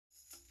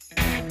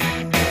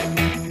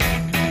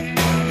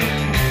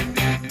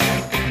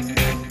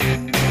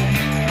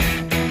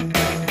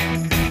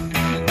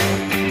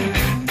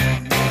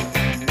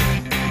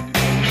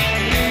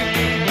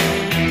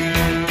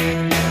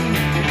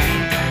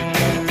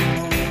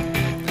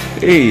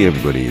Hey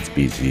everybody, it's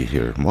BZ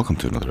here, and welcome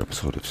to another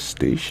episode of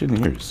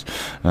Stationeers.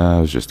 I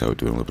was just out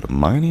doing a little bit of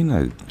mining.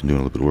 I've been doing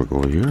a little bit of work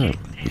over here. I'm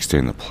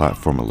extending the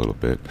platform a little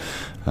bit,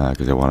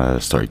 because I want to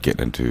start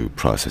getting into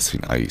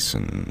processing ice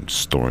and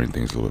storing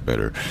things a little bit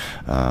better.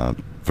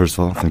 First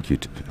of all, thank you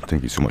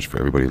so much for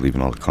everybody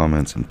leaving all the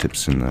comments and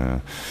tips in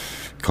the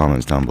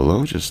comments down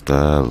below, just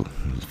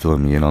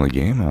filling me in on the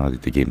game.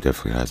 The game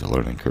definitely has a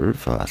learning curve,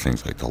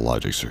 things like the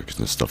logic circuits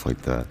and stuff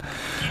like that.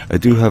 I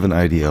do have an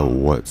idea of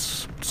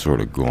what's sort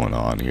of going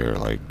on here.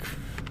 Like,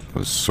 I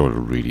was sort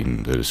of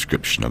reading the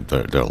description of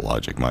their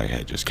logic. My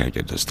head just can't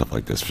get to stuff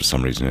like this for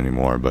some reason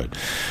anymore, but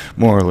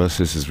more or less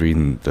this is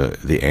reading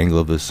the angle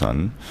of the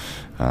sun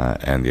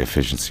and the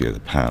efficiency of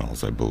the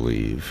panels, I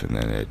believe, and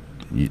then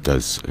it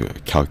does a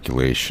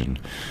calculation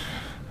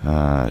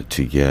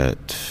to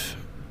get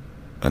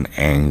an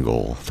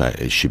angle that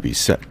it should be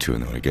set to,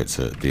 and then when it gets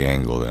the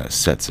angle, then it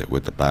sets it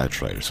with the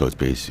batch writer. So it's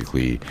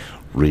basically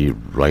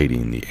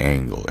rewriting the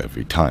angle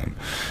every time.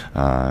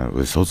 It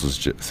was also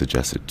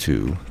suggested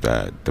too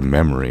that the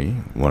memory,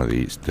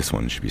 this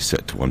one should be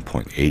set to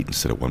 1.8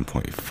 instead of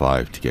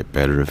 1.5 to get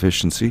better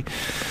efficiency.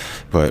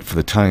 But for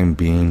the time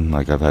being,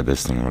 like, I've had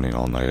this thing running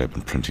all night. I've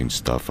been printing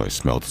stuff. I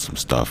smelted some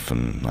stuff,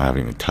 and I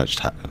haven't even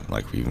touched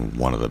like even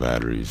one of the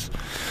batteries.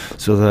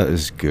 So that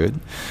is good.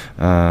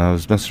 I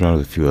was messing around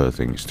with a few other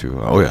things too.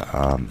 Oh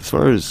yeah, as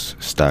far as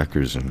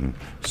stackers and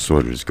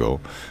sorters go,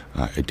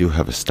 I do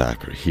have a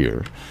stacker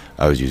here.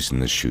 I was using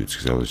the chutes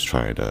because I was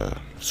trying to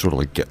sort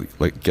of get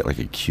like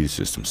a queue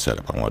system set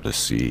up. I wanted to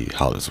see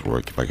how this would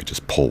work if I could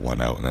just pull one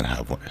out and then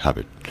have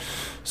it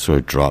sort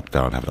of drop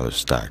down, have another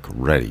stack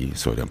ready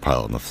so it didn't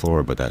pile on the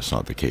floor, but that's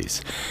not the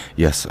case.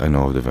 Yes, I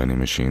know of the vending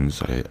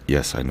machines.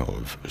 Yes, I know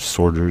of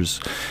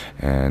sorters,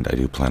 and I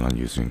do plan on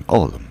using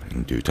all of them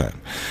in due time.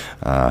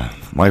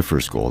 My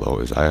first goal, though,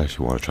 is I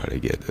actually want to try to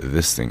get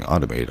this thing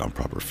automated on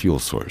proper fuel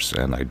source,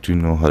 and I do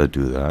know how to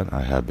do that.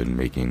 I have been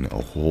making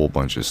a whole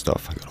bunch of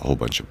stuff. I got a whole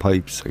bunch of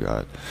pipes. I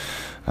got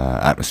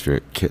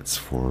atmospheric kits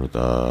for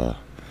the...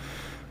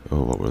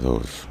 Oh, what were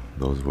those?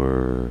 Those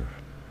were...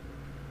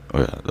 Oh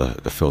yeah,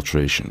 the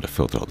filtration to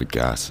filter all the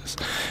gases.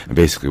 And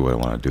basically what I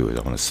want to do is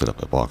I want to set up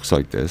a box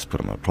like this, but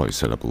I'm going to probably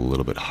set up a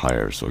little bit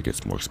higher so it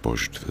gets more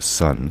exposure to the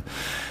sun,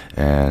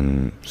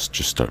 and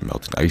just start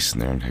melting ice in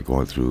there and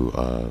going through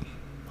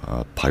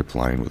a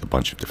pipeline with a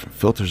bunch of different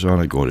filters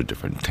on it, going to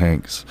different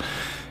tanks,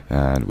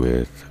 and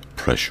with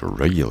pressure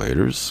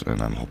regulators.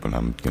 And I'm hoping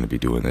I'm going to be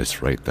doing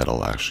this right,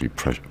 that'll actually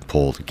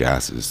pull the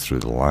gases through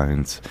the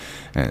lines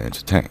and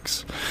into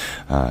tanks.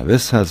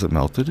 This hasn't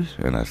melted,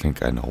 and I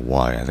think I know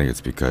why. I think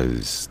it's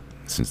because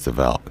since the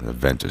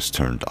vent is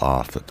turned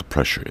off, that the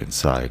pressure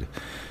inside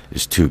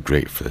is too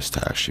great for this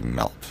to actually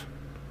melt.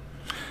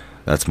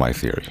 That's my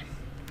theory.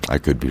 I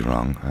could be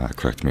wrong.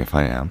 Correct me if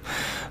I am.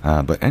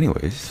 But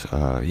anyways,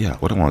 yeah,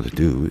 what I wanted to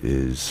do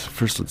is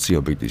first let's see how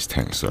big these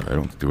tanks are. I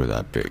don't think they were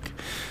that big.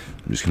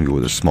 I'm just going to go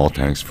with the small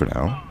tanks for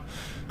now.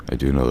 I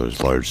do know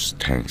there's large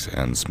tanks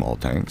and small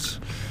tanks,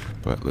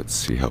 but let's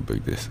see how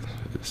big this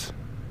is.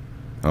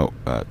 Oh,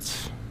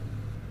 that's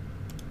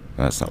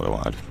not what I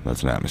wanted.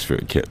 That's an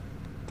atmospheric kit.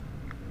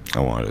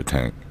 I wanted a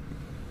tank.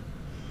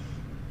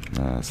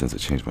 Since I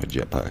changed my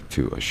jetpack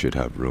too, I should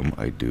have room.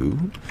 I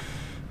do.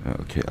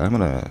 Okay, I'm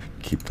going to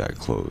keep that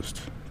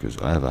closed because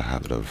I have a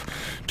habit of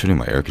turning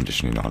my air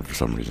conditioning on for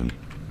some reason.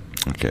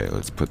 Okay,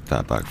 let's put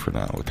that back for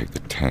now. We'll take the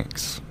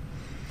tanks.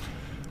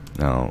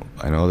 Now,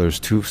 I know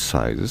there's two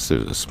sizes.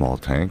 There's a small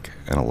tank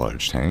and a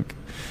large tank.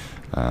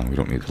 We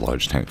don't need the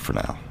large tank for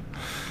now.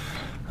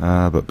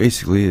 But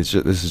basically, this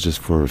is just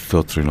for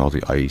filtering all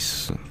the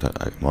ice,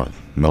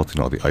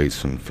 melting all the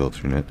ice and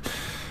filtering it.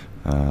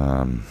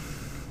 I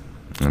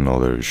know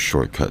there's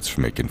shortcuts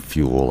for making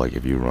fuel, like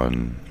if you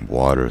run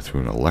water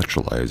through an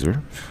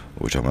electrolyzer,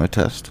 which I'm going to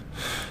test,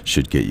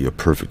 should get you a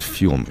perfect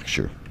fuel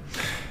mixture.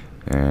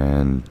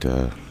 And,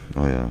 oh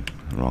yeah,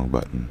 wrong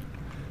button.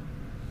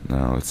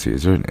 Now, let's see,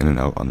 is there an in and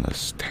out on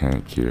this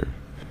tank here?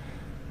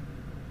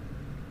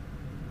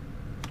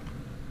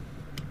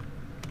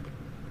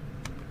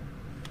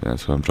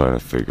 That's what I'm trying to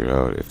figure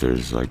out, if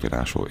there's like an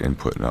actual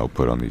input and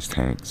output on these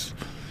tanks.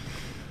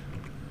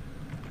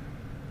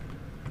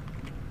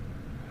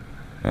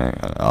 Hang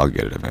on, I'll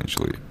get it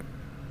eventually.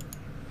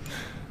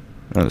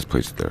 I'll just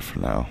place it there for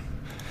now.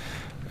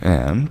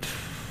 And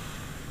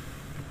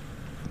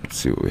let's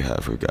see what we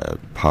have. We got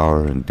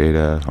power and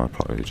data, or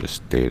probably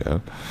just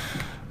data.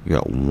 We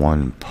got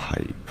one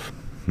pipe.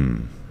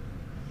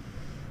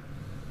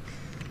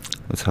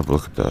 Let's have a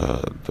look at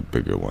the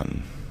bigger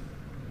one.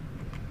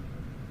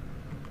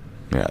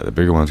 Yeah, the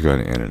bigger one's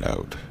going in and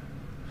out.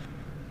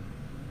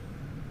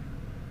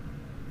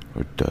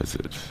 Or does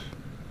it?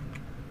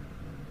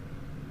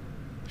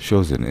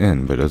 Shows an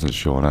in, but it doesn't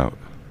show an out.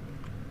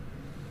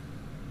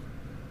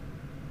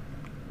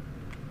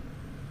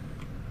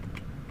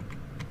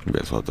 I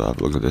guess I'll have to have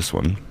a look at this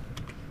one,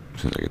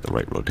 since I get the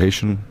right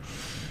rotation.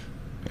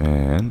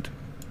 And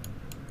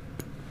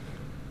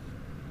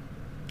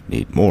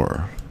need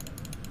more.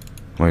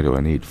 Why do I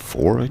need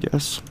 4, I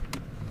guess?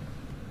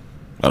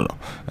 I don't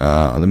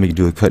know. Let me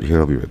do a cut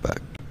here. I'll be right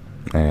back.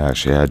 I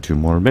actually had 2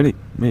 more made.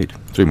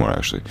 3 more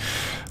actually.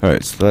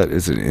 Alright, so that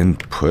is an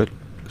input,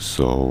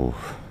 so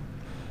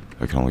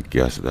I can only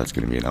guess that that's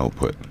going to be an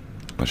output.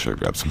 I should have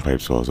grabbed some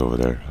pipes while I was over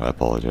there. I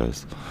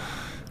apologize.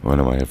 When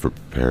am I ever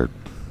prepared?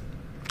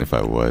 If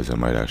I was, I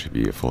might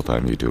actually be a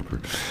full-time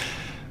YouTuber.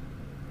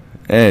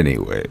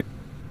 Anyway,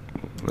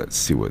 let's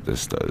see what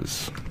this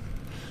does.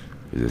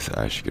 Is this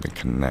actually going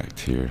to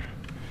connect here?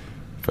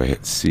 If I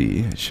hit C,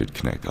 it should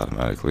connect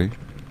automatically.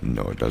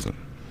 No, it doesn't.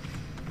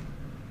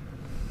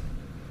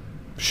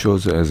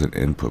 Shows it as an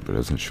input, but it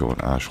doesn't show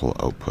an actual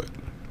output.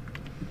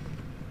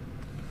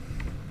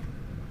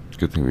 It's a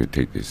good thing we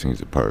take these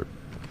things apart.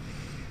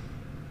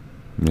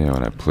 Yeah,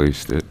 when I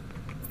placed it,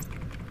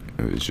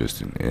 it was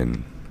just an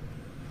in.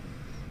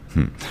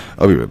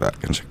 I'll be right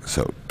back and check this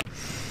out.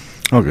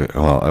 Okay,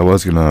 well, I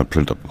was gonna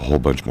print up a whole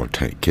bunch more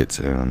tank kits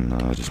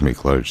and just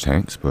make large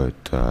tanks, but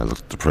I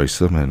looked at the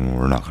price of them, and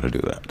we're not gonna do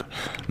that.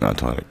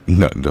 Not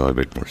until I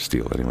make more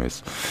steel,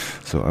 anyways.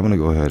 So I'm gonna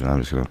go ahead and I'm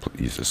just gonna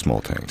use the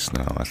small tanks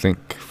now. I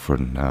think for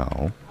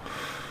now,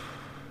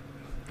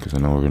 because I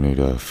know we're gonna need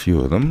a few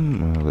of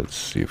them. Let's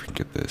see if we can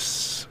get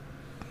this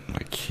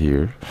like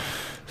here.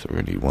 So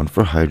we're gonna need 1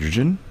 for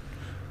hydrogen,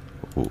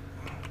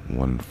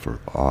 1 for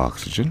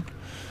oxygen,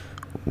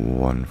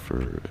 1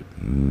 for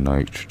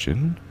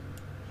nitrogen.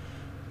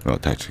 Well,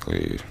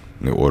 technically,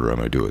 in the order I'm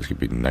going to do it is going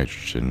to be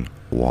nitrogen,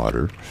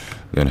 water,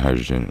 then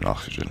hydrogen, and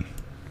oxygen.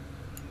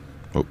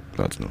 Oh,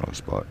 that's in the wrong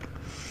spot.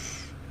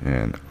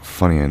 And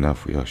funny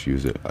enough, we actually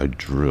use a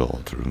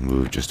drill to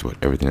remove just about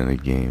everything in the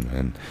game.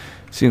 And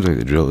it seems like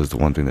the drill is the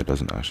one thing that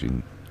doesn't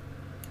actually...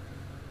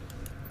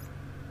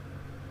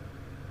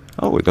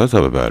 Oh, it does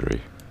have a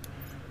battery.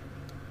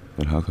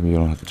 Then how come you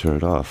don't have to turn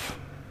it off?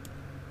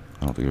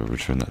 I don't think I've ever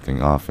turned that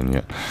thing off, and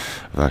yet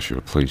I've actually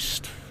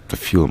replaced the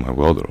fuel in my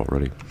welder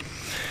already.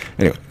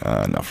 Anyway,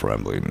 enough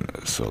rambling.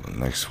 So the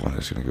next one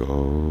is going to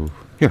go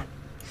here.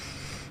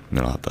 And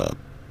then I'll have to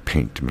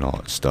paint them and all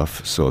that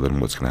stuff. So then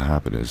what's going to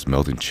happen is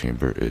melting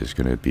chamber is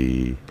going to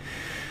be...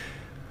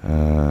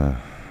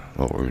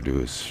 what we're going to do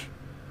is...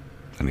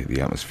 I need the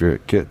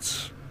atmospheric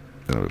kits.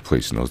 Then I'll be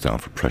placing those down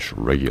for pressure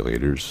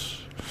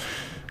regulators.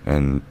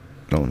 And...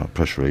 No, not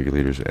pressure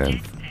regulators,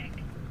 and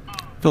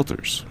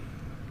filters.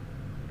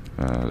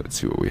 Let's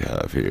see what we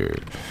have here.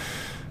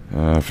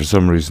 For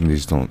some reason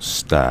these don't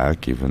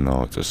stack, even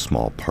though it's a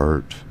small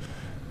part.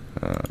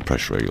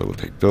 Pressure regulator will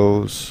take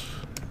those.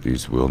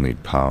 These will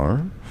need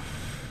power.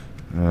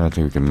 I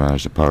think we can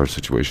manage the power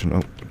situation.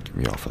 Oh, get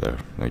me off of there.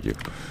 Thank you.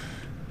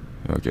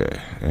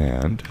 Okay,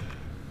 and...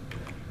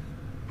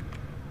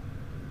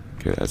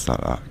 Okay, that's not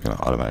going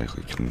to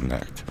automatically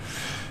connect.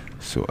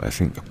 So I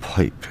think a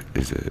pipe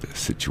is a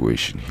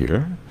situation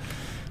here.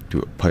 Do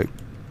a pipe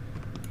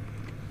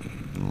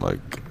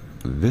like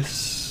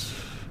this,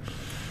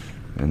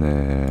 and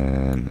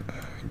then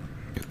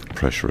get the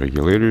pressure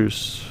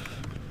regulators,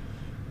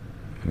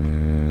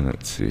 and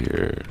let's see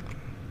here.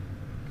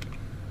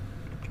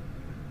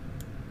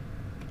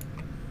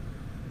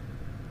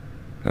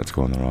 That's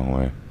going the wrong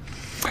way.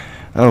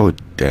 Oh,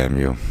 damn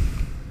you.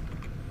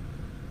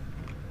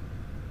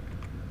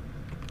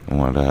 I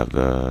wanted to have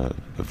the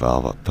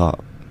valve up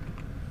top.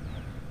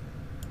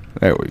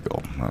 There we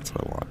go. That's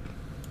what I want.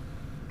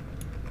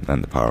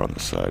 And the power on the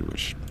side,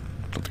 which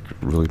I don't think it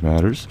really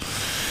matters.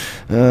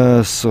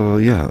 So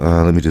yeah,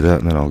 let me do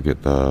that, and then I'll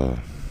get the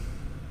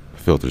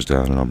filters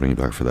down, and I'll bring you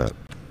back for that.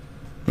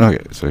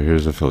 Okay, so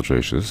here's the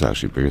filtration. This is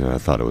actually bigger than I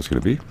thought it was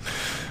going to be.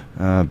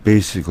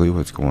 Basically,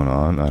 what's going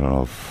on, I don't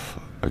know if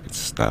I can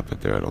snap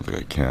it there. I don't think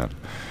I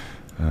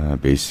can.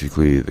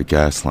 Basically, the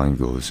gas line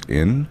goes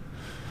in.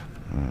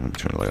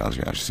 Turn the light on so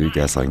you can actually see.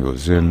 Gas line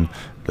goes in.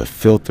 The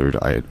filtered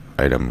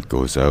item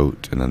goes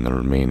out, and then the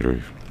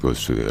remainder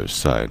goes through the other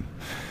side.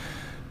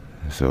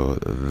 So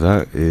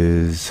that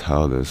is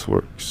how this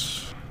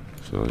works.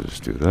 So I'll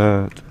just do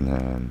that, and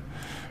then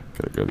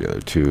gotta grab the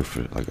other two.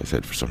 For, like I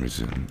said, for some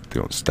reason they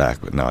don't stack,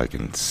 but now I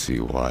can see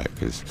why,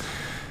 because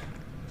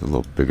it's a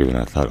little bigger than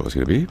I thought it was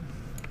gonna be.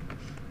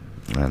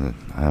 And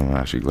I'm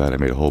actually glad I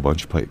made a whole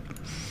bunch of pipe.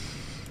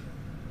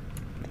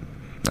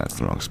 That's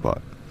the wrong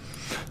spot.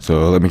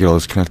 So let me get all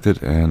this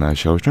connected, and I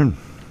shall return.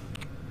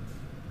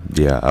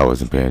 Yeah, I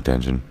wasn't paying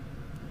attention.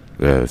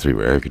 The three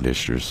were air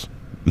conditioners,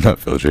 not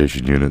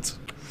filtration units.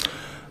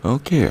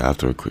 Okay,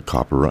 after a quick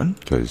copper run,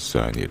 because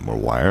I needed more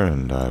wire,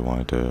 and I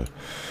wanted to...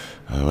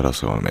 what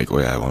else do I want to make? Oh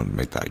yeah, I want to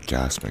make that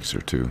gas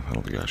mixer too. I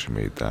don't think I actually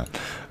made that.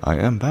 I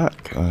am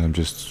back. I'm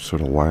just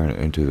sort of wiring it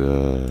into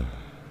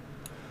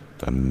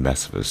the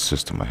mess of a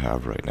system I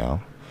have right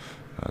now.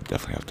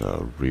 Definitely have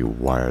to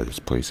rewire this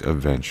place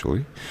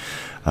eventually.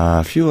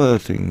 A few other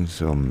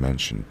things I'll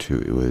mention too.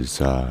 It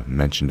was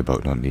mentioned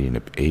about not needing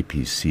an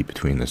APC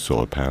between the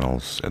solar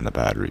panels and the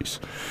batteries.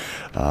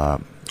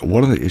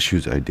 One of the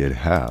issues I did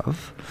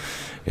have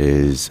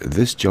is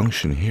this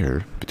junction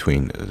here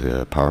between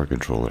the power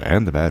controller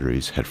and the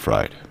batteries had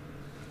fried.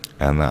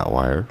 And that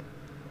wire.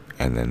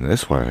 And then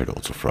this wire had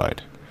also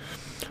fried.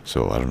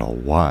 So I don't know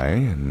why,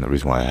 and the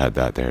reason why I had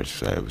that there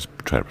is I was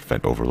trying to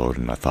prevent overload,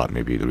 and I thought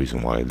maybe the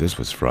reason why this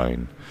was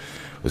frying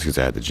was because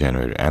I had the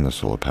generator and the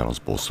solar panels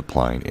both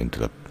supplying into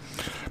the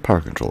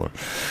power controller.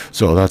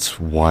 So that's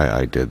why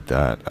I did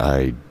that.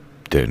 I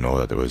didn't know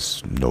that there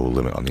was no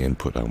limit on the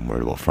input. I'm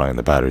worried about frying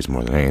the batteries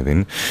more than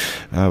anything,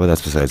 but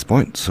that's besides the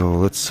point. So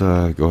let's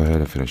go ahead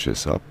and finish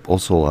this up.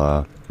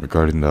 Also,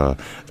 regarding the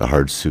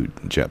hard suit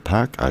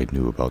jetpack, I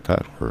knew about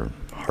that, or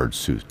hard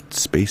suit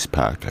space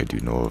pack, I do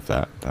know of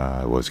that.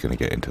 I was going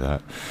to get into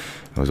that.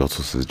 It was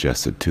also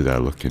suggested too that I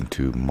look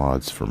into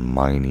mods for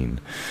mining.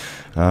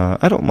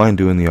 I don't mind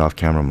doing the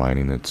off-camera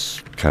mining.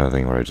 It's kind of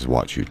thing where I just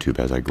watch YouTube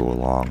as I go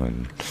along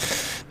and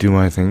do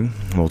my thing.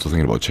 I'm also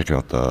thinking about checking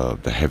out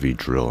the heavy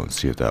drill and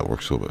see if that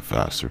works a little bit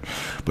faster.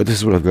 But this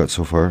is what I've got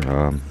so far.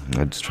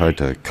 I just tried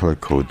to color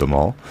code them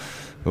all.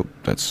 Oh,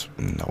 that's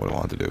not what I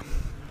wanted to do.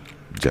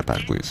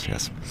 Jetpack, please.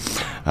 Yes.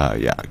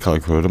 Yeah, color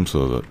code them.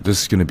 So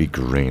this is going to be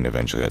green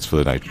eventually. That's for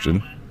the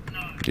nitrogen.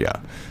 Yeah.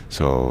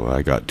 So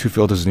I got 2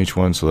 filters in each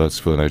one. So that's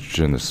for the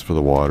nitrogen. This is for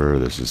the water.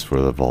 This is for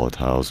the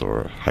volatiles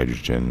or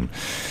hydrogen.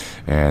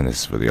 And this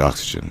is for the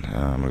oxygen.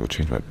 I'm going to go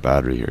change my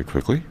battery here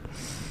quickly.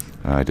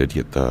 I did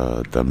get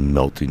the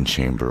melting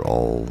chamber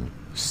all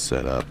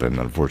set up, and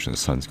unfortunately the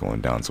sun's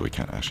going down, so we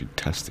can't actually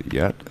test it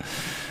yet.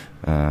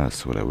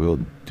 So what I will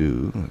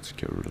do, let's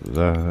get rid of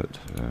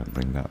that,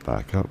 bring that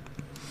back up,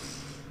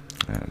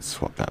 and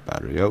swap that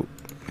battery out.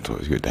 It's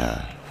always good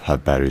to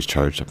have batteries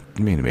charged.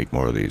 I mean to make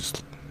more of these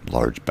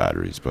large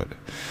batteries, but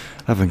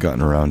I haven't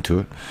gotten around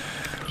to it.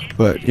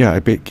 But yeah, I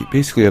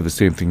basically have the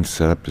same thing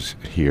set up as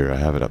here. I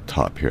have it up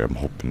top here. I'm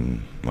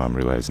hoping, well, I'm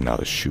realizing now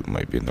the chute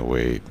might be in the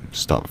way.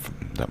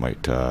 That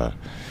might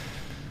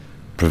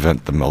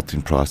prevent the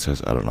melting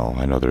process. I don't know.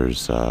 I know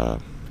there's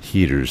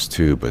heaters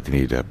too, but they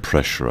need a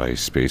pressurized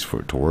space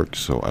for it to work.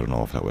 So I don't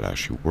know if that would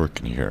actually work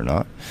in here or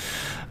not.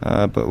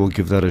 But we'll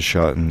give that a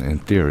shot. In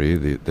theory,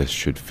 this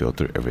should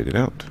filter everything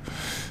out.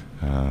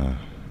 I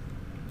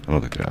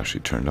don't think they're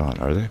actually turned on,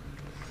 are they?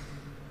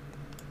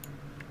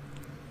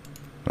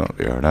 Oh,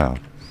 they are now.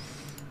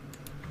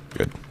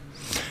 Good.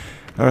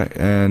 Alright,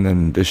 and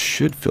then this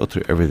should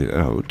filter everything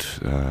out.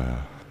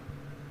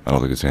 I don't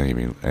think there's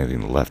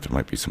anything left. There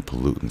might be some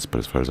pollutants, but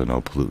as far as I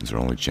know, pollutants are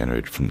only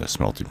generated from the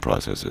smelting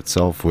process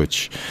itself,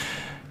 which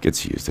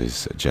gets used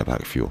as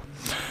jetpack fuel.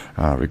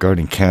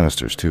 Regarding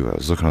canisters too, I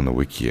was looking on the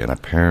wiki, and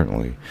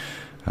apparently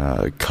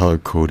color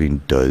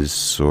coding does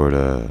sort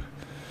of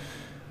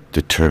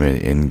determine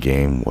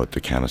in-game what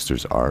the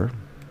canisters are.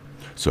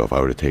 So if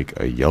I were to take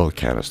a yellow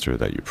canister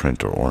that you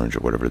print, or orange, or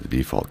whatever the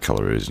default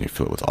color is, and you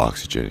fill it with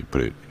oxygen, you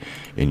put it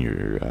in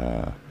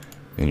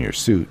your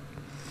suit,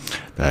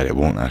 that it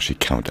won't actually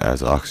count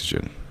as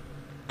oxygen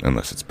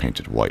unless it's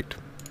painted white.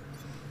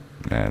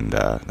 And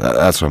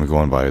that's what I'm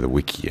going by the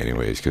wiki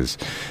anyways, because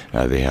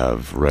they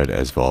have red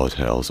as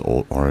volatiles,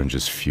 orange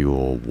as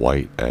fuel,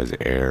 white as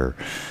air,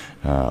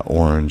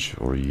 orange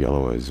or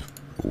yellow as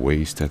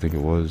waste, I think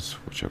it was,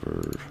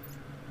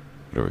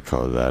 whatever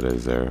color that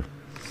is there,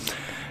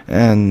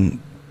 and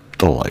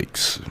the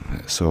likes.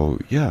 So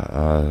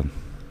yeah,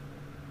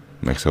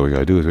 next thing we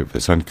gotta do is wait for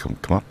the sun to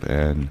come up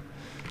and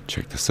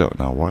check this out.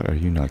 Now, why are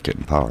you not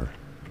getting power?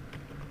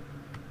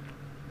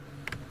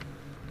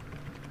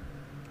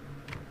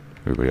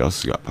 Everybody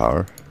else has got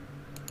power.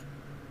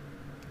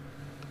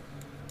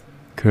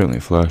 Currently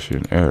flashing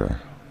an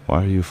error.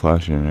 Why are you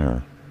flashing an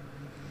error?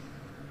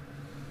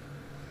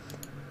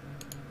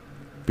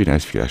 Be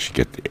nice if you actually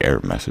get the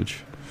error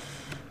message.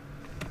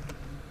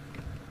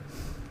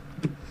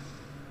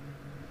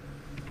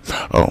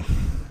 Oh,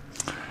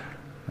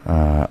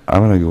 I'm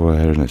gonna go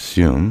ahead and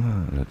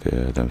assume that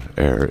the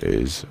error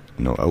is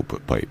no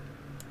output pipe.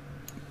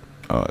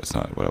 Oh, that's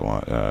not what I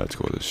want. Let's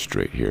go with this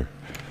straight here.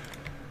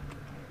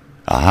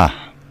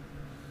 Aha!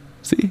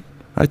 See,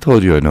 I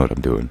told you I know what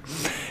I'm doing.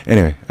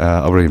 Anyway,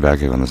 I'll bring you back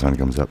when the sun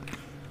comes up.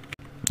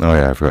 Oh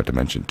yeah, I forgot to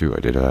mention too, I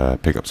did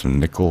pick up some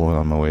nickel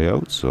on my way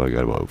out, so I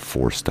got about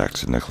 4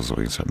 stacks of nickel so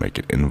we can start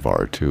making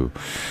Invar too.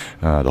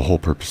 The whole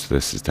purpose of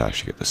this is to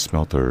actually get the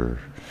smelter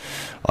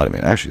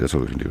automated. Actually, that's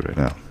what we can do right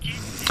now.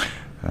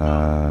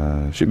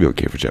 Should be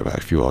okay for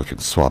jetpack fuel. I can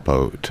swap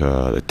out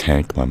the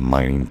tank, my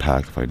mining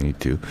pack if I need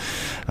to.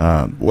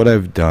 What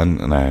I've done,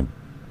 and I'm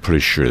pretty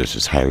sure this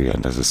is highly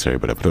unnecessary,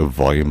 but I put a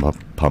volume up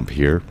pump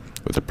here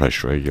with a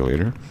pressure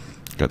regulator.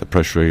 Got the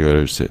pressure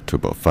regulator set to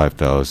about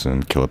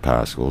 5,000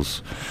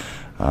 kilopascals.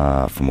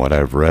 From what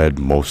I've read,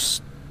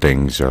 most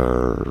things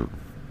are,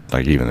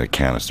 like even the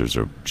canisters,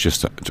 are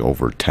just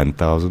over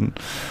 10,000.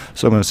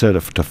 So I'm going to set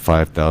it to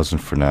 5,000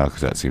 for now,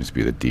 because that seems to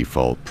be the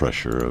default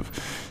pressure of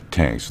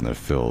tanks when they're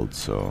filled.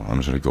 So I'm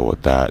just going to go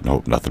with that and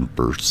hope nothing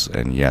bursts.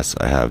 And yes,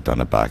 I have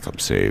done a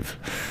backup save,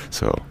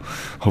 so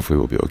hopefully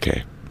we'll be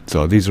okay.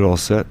 So these are all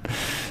set.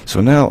 So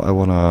now I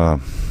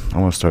want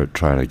to start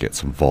trying to get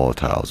some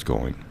volatiles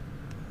going.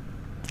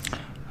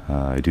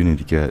 I do need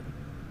to get,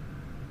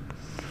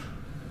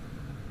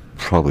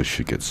 probably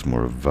should get some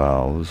more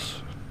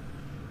valves.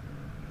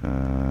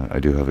 I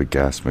do have a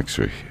gas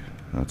mixer.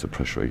 That's a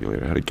pressure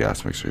regulator. I had a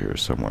gas mixer here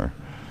somewhere.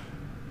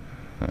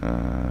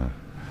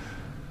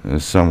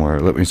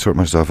 Somewhere. Let me sort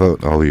myself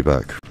out. I'll be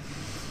back.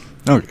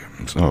 Okay,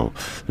 so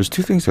there's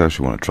two things I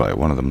actually want to try.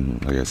 One of them,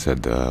 like I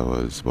said,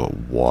 was about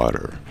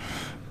water.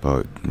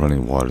 About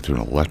running water through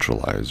an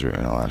electrolyzer,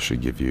 and I'll actually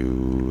give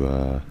you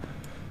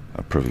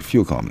a perfect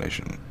fuel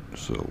combination.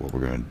 So what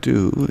we're going to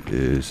do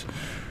is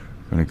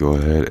we're going to go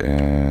ahead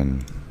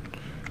and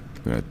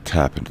we're going to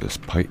tap into this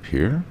pipe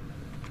here.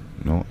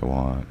 No, I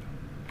want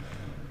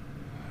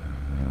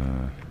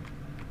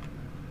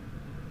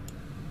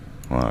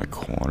a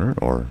corner,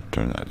 or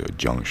turn that to a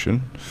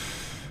junction.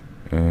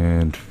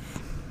 And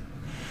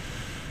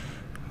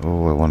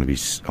oh, I want to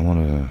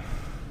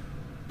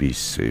be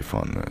safe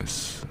on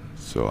this.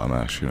 So I'm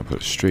actually going to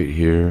put it straight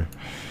here,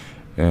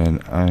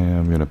 and I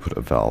am going to put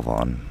a valve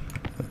on,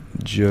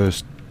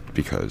 just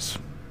because.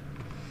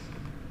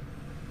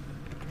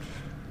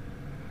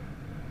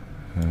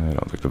 I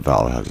don't think the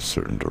valve has a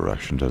certain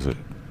direction, does it?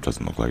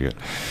 Doesn't look like it.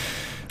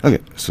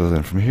 Okay, so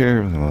then from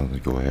here, I'm going to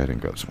go ahead and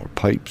grab some more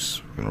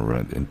pipes. We're going to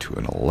run it into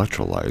an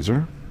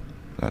electrolyzer.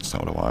 That's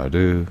not what I want to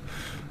do.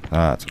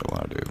 That's what I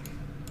want to do.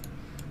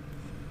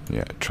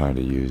 Yeah, trying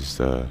to use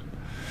the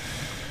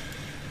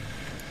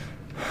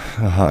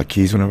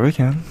hotkeys whenever I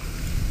can.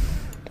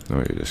 So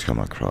we just come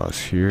across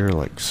here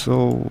like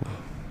so.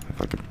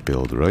 If I can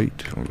build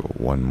right, we'll go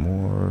one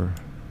more,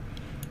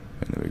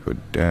 and then we go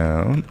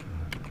down.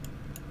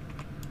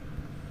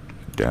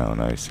 Down,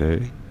 I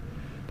say.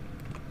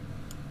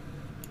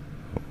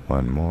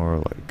 One more,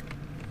 like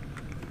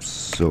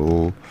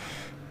so.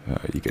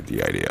 You get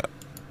the idea.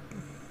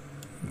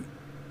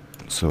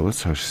 So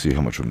let's actually see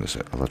how much room this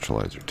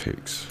electrolyzer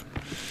takes.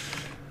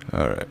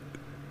 Alright,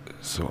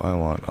 so I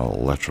want an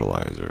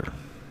electrolyzer.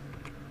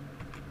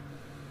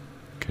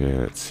 Okay,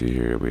 let's see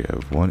here. We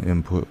have one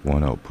input,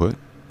 one output.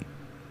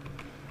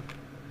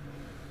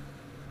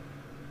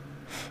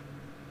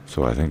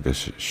 So I think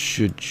this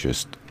should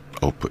just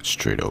output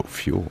straight out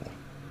fuel.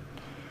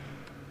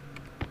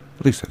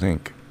 At least I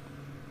think.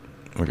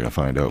 We're going to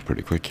find out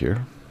pretty quick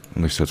here.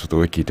 At least that's what the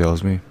wiki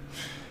tells me.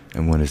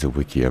 And when is the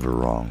wiki ever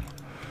wrong?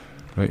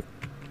 Right?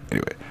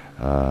 Anyway,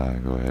 go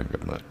ahead and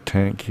grab another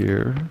tank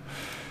here.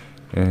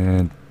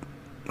 And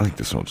I think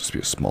this one will just be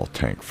a small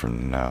tank for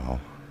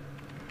now.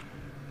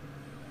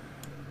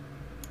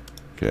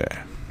 Okay.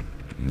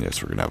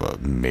 Yes, we're going to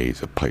have a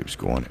maze of pipes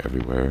going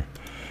everywhere.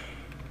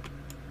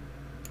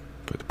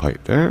 Put the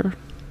pipe there.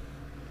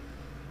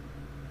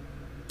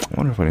 I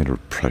wonder if I need a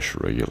pressure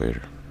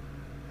regulator.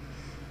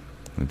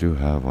 I do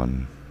have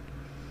one.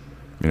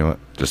 You know what?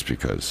 Just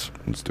because.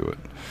 Let's do it.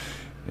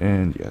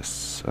 And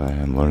yes, I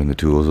am learning the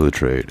tools of the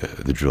trade.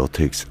 The drill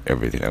takes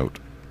everything out.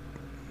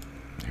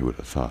 Who would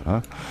have thought,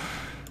 huh?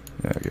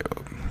 Yeah,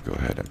 go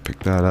ahead and pick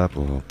that up.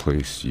 We'll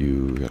place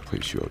you. Gotta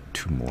place you out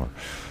two more.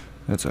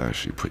 Let's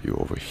actually put you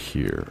over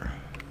here.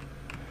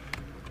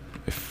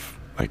 If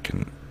I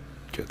can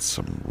get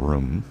some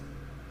room.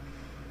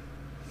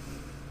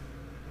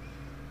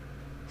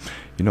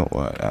 You know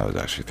what? I was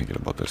actually thinking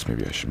about this.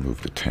 Maybe I should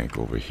move the tank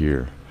over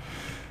here.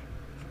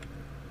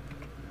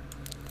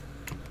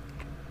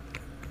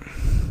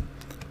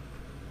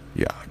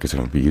 Yeah, because I'm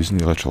going to be using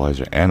the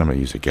electrolyzer, and I'm going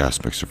to use a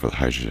gas mixer for the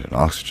hydrogen and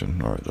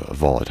oxygen, or the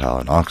volatile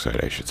and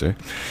oxide, I should say.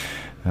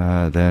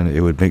 Then it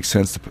would make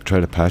sense to try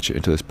to patch it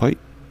into this pipe.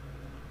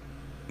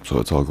 So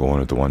it's all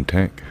going into one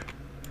tank.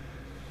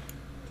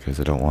 Because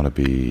I don't want to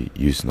be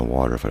using the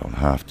water if I don't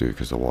have to,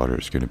 because the water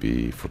is going to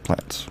be for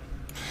plants.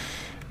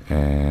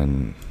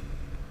 And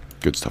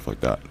good stuff like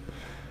that.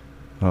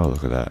 Oh,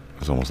 look at that.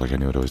 It's almost like I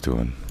knew what I was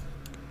doing.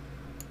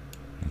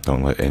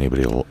 Don't let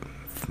anybody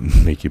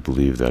make you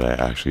believe that I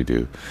actually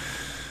do.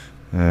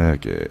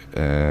 Okay,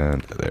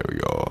 and there we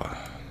go.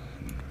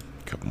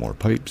 A couple more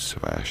pipes,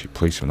 if I actually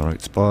place them in the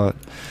right spot.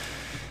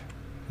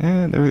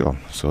 And there we go.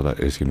 So that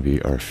is going to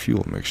be our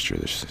fuel mixture.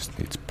 This just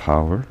needs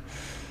power.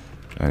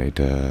 I need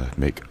to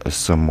make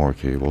some more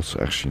cables.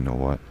 Actually, you know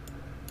what?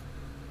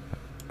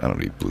 I don't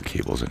need blue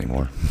cables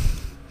anymore.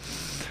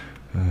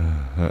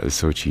 That is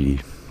so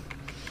cheaty.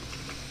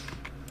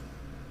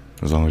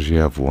 As long as you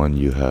have one,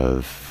 you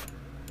have...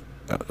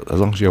 as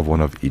long as you have one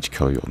of each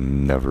color, you'll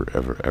never,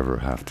 ever, ever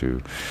have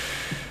to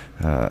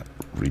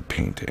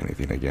repaint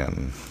anything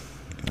again.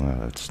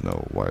 It's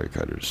no wire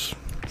cutters.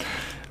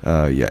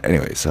 Yeah,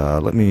 anyways,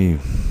 let me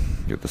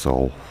get this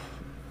all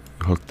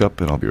hooked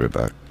up, and I'll be right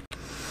back.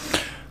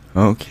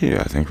 Okay,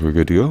 I think we're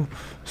good to go.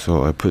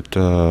 So I put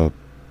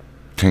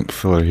tank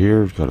filler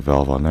here, got a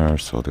valve on there,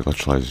 so the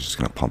electrolyzer is just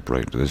going to pump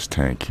right into this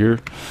tank here.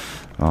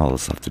 All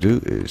that's left to do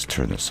is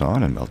turn this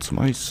on and melt some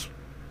ice.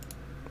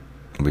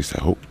 At least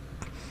I hope.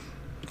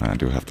 I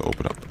do have to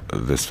open up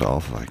this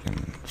valve. I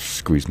can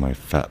squeeze my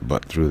fat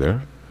butt through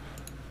there.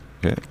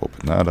 Okay,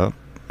 open that up.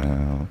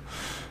 Now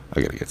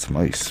I gotta get some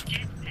ice.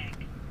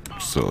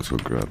 So let's go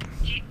grab.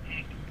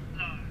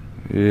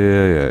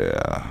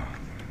 Yeah.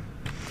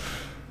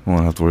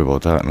 Won't have to worry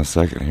about that in a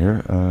second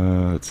here.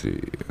 Let's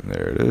see.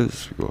 There it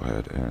is. Go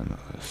ahead and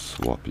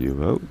swap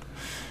you out.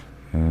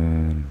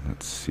 And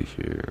let's see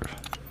here.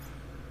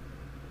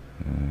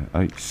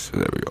 Ice.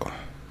 There we go.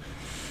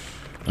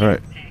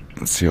 Alright.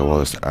 Let's see how well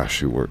this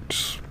actually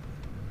works.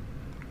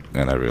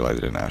 And I realized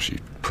I didn't actually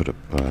put a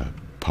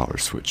power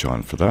switch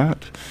on for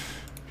that.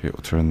 Okay,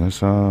 we'll turn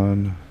this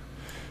on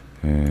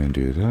and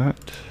do that.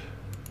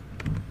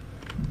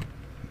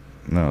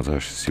 Now let's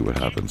actually see what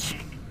happens.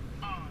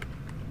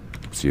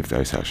 See if the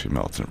ice actually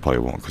melts, and it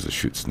probably won't because the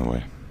chute's in the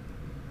way.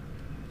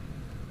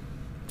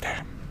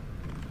 Damn.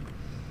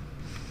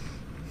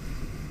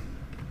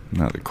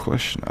 Now the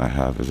question I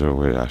have, is there a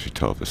way to actually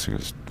tell if this thing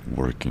is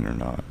working or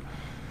not?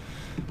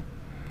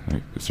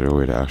 Like, is there a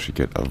way to actually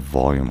get a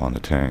volume on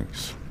the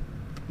tanks?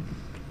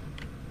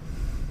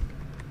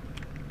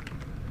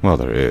 Well,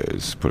 there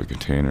is. Put a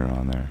container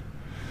on there.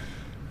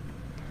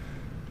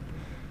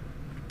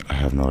 I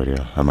have no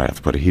idea. I might have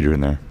to put a heater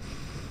in there.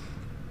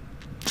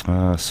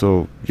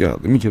 So, yeah,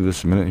 let me give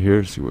this a minute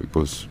here, see what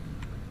goes.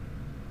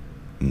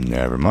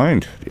 Never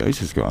mind. The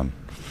ice is gone.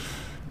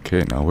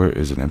 Okay, now where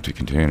is an empty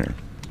container?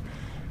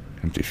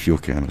 Empty fuel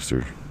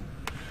canister.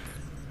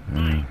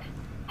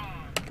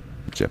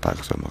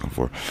 Jetpack is what I'm looking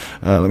for.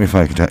 Let me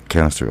find a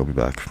canister. I'll be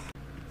back.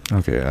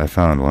 Okay, I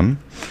found one.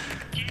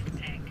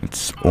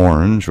 It's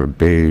orange or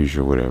beige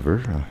or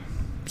whatever.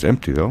 It's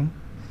empty though.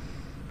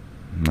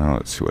 Now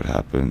let's see what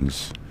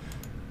happens.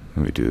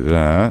 Let me do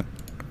that.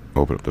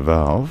 Open up the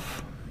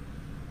valve.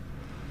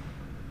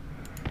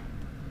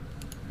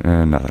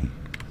 And nothing.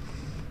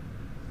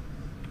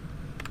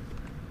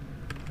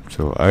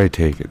 So I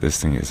take it this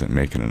thing isn't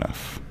making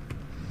enough.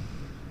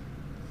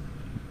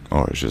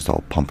 Or it's just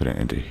all pumping it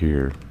into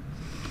here.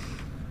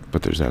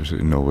 But there's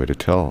absolutely no way to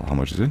tell how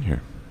much is in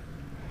here.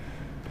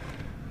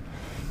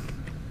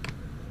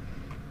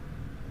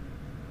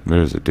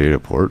 There's a data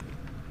port.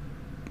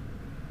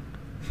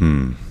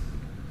 And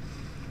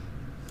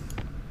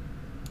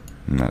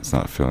that's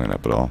not filling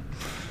up at all.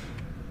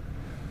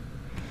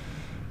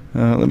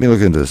 Let me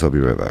look into this. I'll be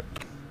right back.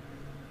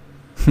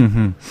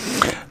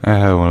 I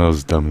had one of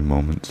those dummy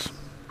moments.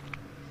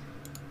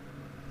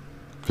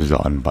 There's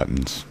on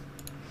buttons.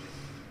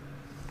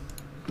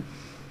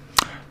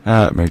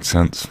 That makes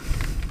sense.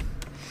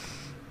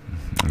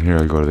 And here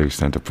I go to the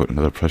extent to put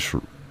another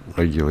pressure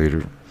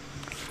regulator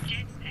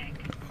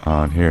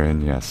on here,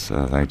 and yes,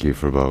 thank you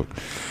for about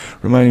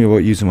reminding me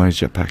about using my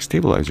jetpack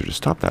stabilizer to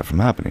stop that from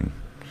happening.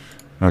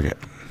 Okay,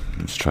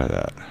 let's try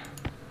that.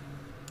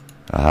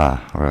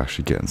 We're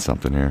actually getting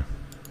something here.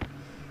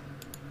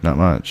 Not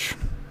much,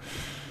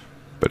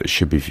 but it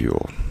should be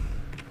fuel.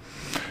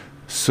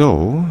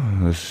 So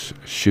this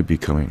should be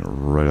coming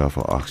right off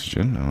of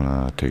oxygen. I'm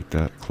gonna take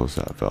that, close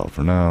that valve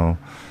for now,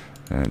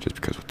 and just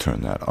because we'll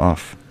turn that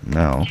off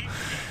now,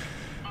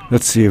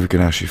 let's see if we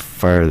can actually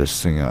fire this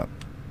thing up.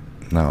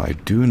 Now I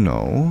do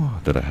know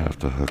that I have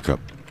to hook up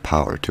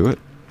power to it.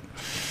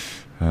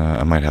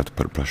 I might have to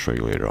put a pressure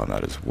regulator on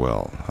that as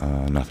well.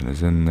 Nothing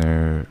is in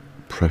there.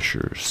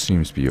 Pressure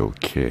seems to be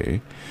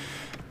okay.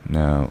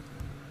 Now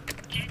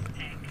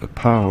the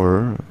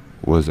power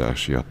was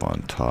actually up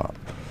on top.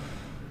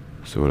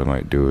 So what I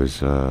might do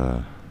is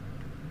I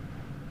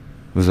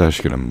was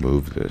actually going to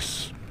move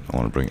this. I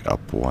want to bring it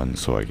up one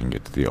so I can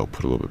get to the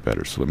output a little bit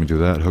better. So let me do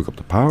that, hook up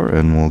the power,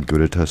 and we'll give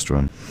it a test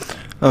run.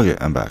 Okay,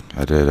 I'm back.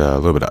 I did a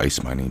little bit of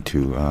ice mining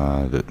too.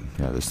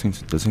 This thing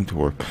does seem to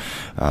work.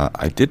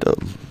 I did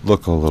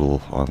look a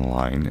little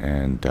online,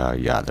 and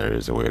yeah, there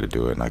is a way to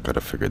do it, and I got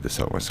to figure this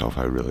out myself.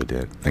 I really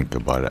did think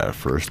about it at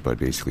first, but I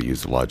basically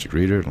used the logic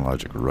reader and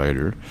logic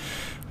writer.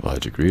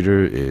 Logic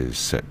reader is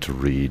set to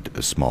read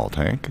a small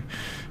tank.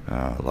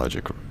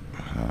 The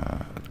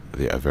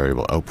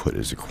variable output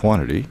is a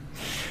quantity,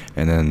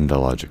 and then the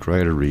logic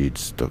writer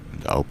reads the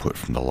output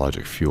from the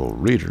logic fuel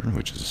reader,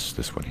 which is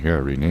this one here. I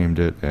renamed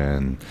it,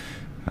 and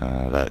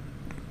that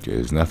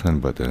is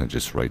nothing, but then it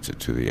just writes it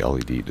to the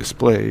LED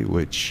display,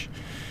 which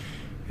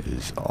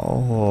is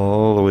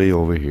all the way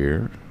over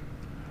here.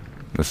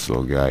 This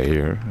little guy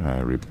here.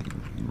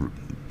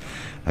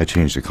 I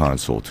changed the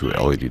console to an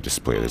LED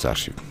display. There's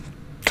actually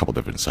a couple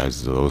different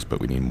sizes of those, but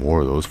we need more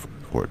of those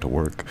for it to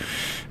work.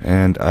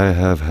 And I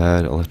have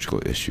had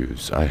electrical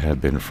issues. I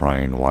have been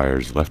frying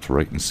wires left,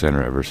 right, and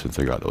center ever since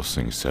I got those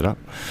things set up.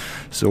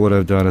 So what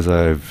I've done is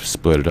I've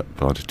split it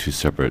up onto two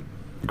separate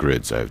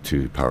grids. I have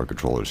two power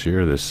controllers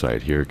here. This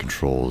side here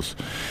controls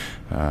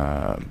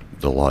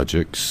the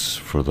logics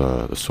for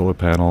the solar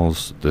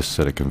panels. This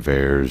set of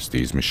conveyors,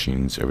 these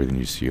machines, everything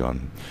you see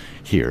on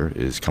here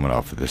is coming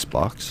off of this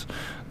box.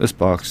 This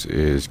box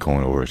is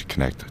going over to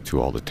connect to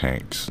all the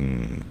tanks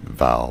and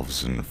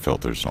valves and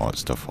filters and all that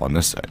stuff on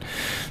this side.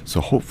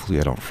 So hopefully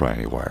I don't fry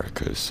any wire,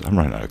 because I'm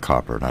running out of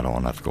copper and I don't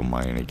want to have to go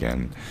mining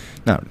again.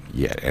 Not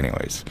yet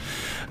anyways.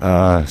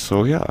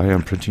 So yeah, I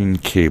am printing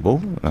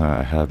cable.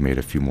 I have made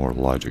a few more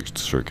logic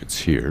circuits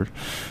here.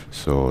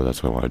 So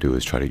that's what I want to do,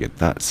 is try to get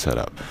that set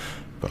up.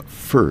 But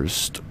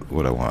first,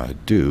 what I want to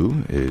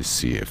do is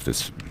see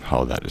if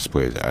how that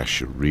display is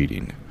actually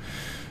reading.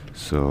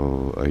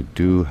 So I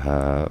do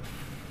have...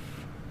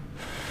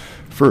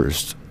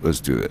 First, let's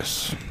do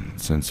this.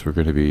 Since we're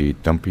going to be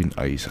dumping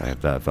ice, I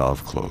have that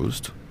valve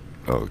closed.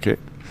 Okay.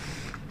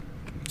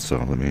 So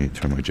let me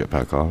turn my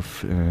jetpack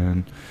off,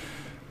 and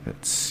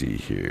let's see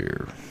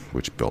here.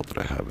 Which belt did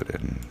I have it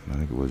in? I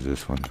think it was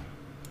this one.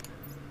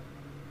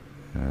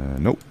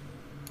 Nope.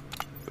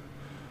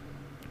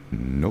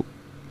 Nope.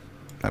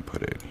 I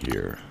put it in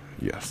here.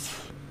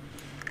 Yes.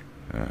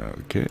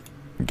 Okay.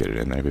 Get it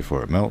in there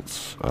before it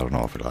melts. I don't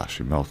know if it'll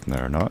actually melt in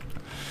there or not.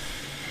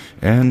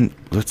 And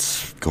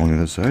let's go on the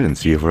other side and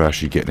see if we're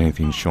actually getting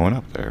anything showing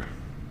up there.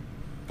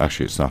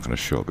 Actually, it's not going to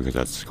show up because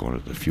that's going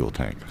to the fuel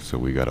tank. So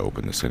we got to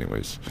open this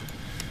anyways.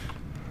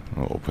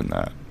 I'll open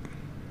that.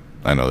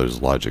 I know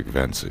there's logic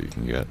vents that you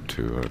can get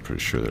to. I'm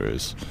pretty sure there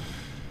is.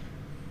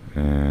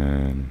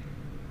 And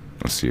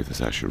let's see if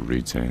this actually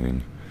reads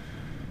anything.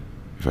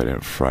 If I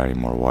didn't fry any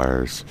more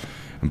wires.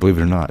 And believe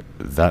it or not,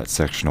 that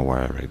section of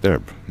wire right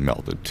there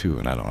melted too,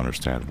 and I don't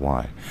understand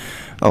why.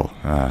 Oh,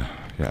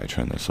 yeah, I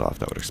turned this off.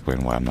 That would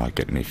explain why I'm not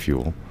getting any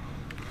fuel.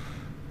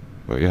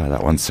 But yeah,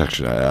 that one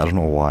section, I don't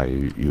know why.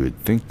 You would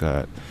think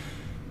that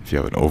if you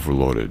have an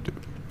overloaded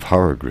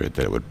power grid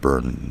that it would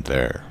burn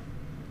there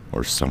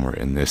or somewhere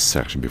in this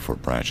section before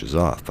it branches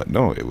off. But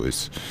no, it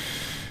was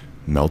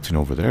melting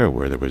over there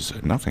where there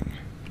was nothing.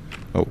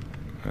 Oh,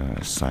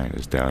 sign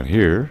is down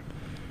here,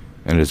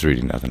 and it is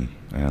reading nothing.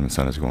 And the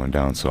sun is going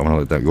down, so I'm going to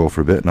let that go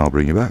for a bit, and I'll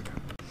bring you back.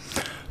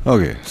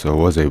 Okay, so I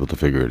was able to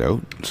figure it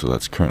out. So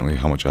that's currently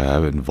how much I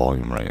have in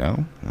volume right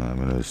now. I'm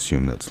going to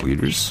assume that's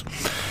liters.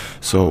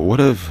 So what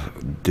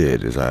I've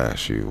did is I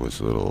actually was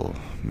a little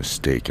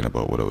mistaken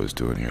about what I was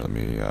doing here. Let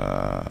me,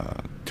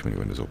 too many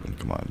windows open.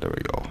 Come on, there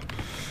we go.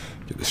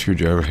 Get the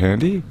screwdriver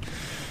handy.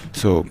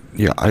 So,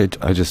 yeah, I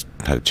just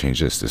had to change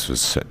this. This was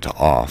set to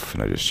off,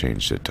 and I just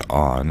changed it to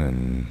on,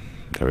 and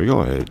there we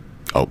go. I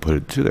output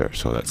it to there,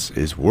 so that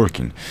is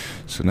working.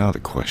 So now the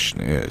question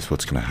is,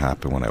 what's going to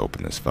happen when I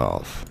open this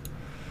valve?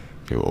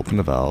 Okay, we'll open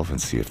the valve and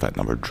see if that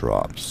number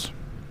drops.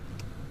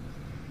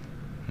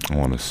 I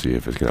want to see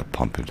if it's going to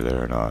pump into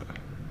there or not.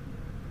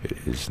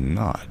 It is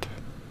not.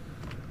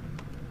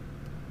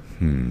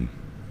 I'm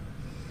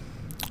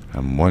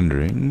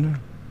wondering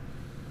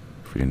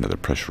if we need another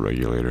pressure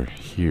regulator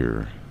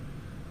here.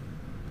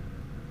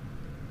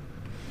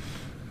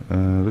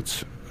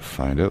 Let's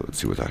find out. Let's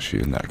see what's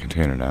actually in that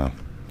container now.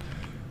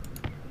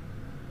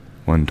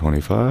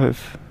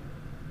 125.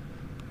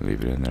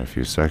 Leave it in there a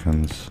few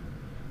seconds.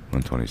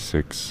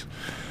 126.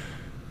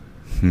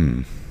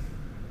 Yeah,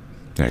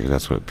 because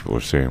that's what people were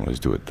saying, was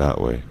do it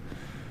that way.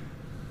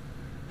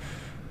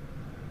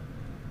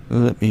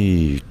 Let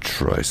me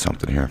try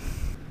something here.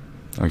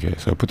 Okay,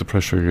 so I put the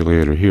pressure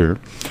regulator here,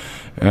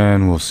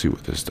 and we'll see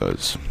what this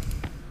does.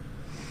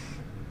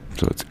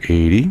 So it's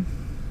 80.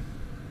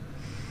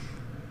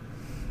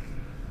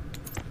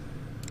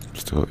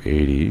 Still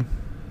 80.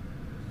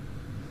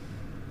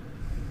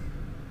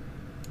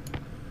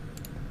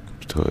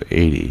 Still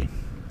 80.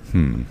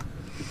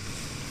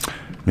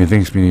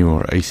 Methinks we need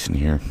more ice in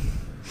here.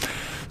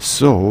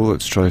 So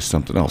let's try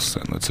something else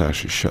then. Let's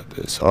actually shut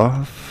this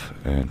off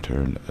and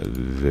turn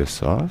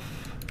this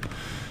off,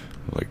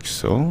 like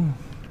so.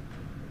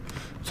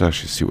 Let's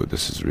actually see what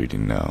this is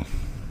reading now.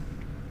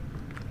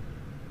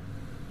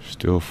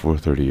 Still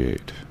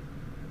 438.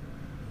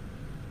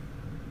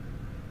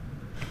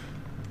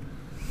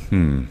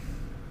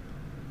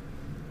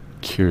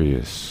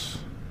 Curious.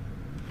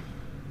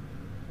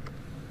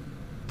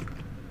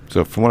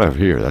 So from what I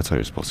hear, that's how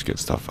you're supposed to get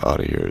stuff out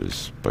of here,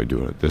 is by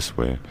doing it this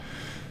way.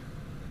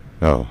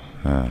 Oh,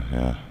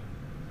 yeah.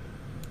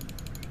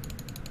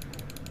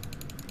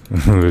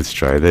 Let's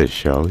try this,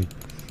 shall we?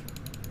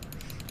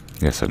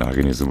 Yes, I know I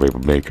can use the label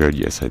maker.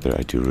 Yes, I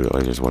do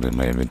realize there's one in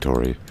my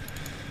inventory.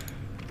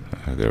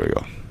 There we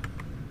go.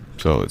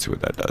 So let's see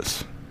what that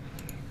does.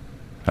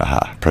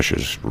 Aha,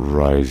 pressure's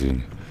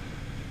rising.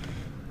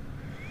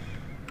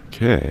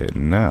 Okay,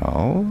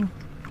 now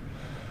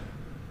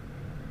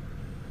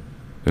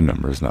the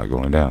number is not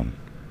going down.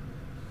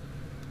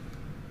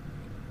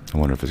 I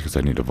wonder if it's because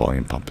I need a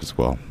volume pump as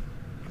well.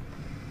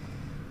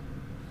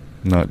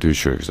 Not too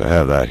sure, because I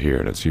have that here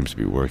and it seems to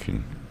be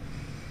working.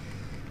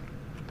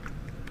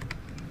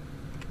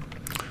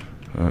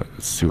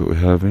 Let's see what we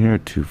have in here.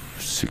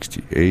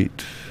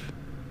 268.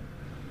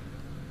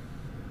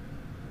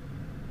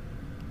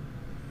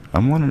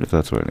 I'm wondering if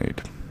that's what I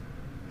need.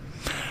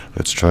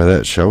 Let's try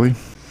that, shall we?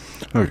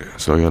 Okay,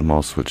 so I got them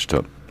all switched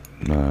up.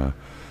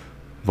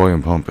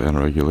 Volume pump and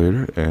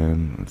regulator,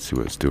 and let's see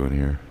what it's doing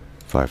here.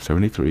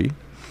 573.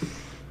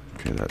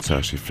 Okay, that's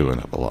actually filling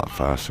up a lot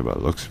faster by the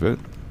looks of it.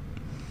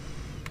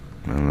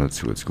 And let's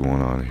see what's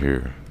going on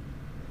here.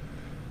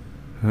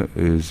 That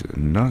is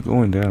not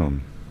going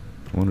down.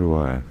 I wonder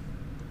why.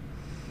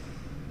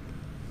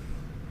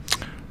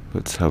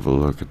 Let's have a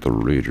look at the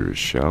readers,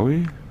 shall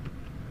we?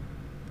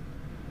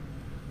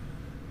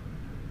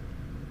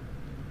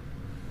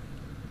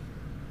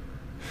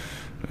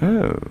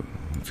 Oh,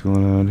 what's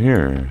going on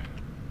here?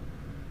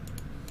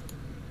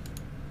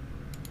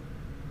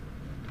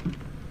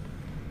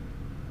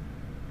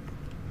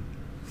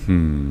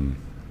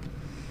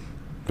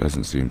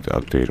 Doesn't seem to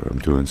update, or I'm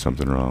doing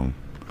something wrong.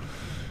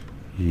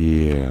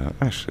 Yeah,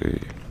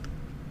 actually,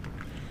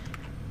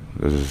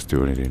 does this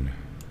do anything?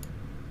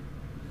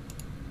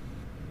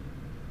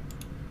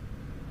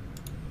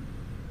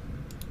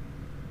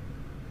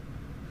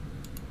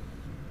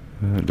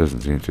 It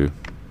doesn't seem to.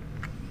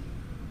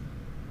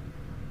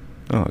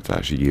 Oh, it's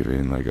actually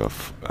giving like a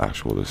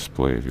actual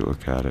display if you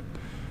look at it.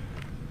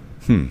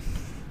 Get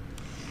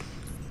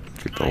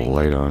the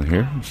light on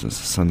here since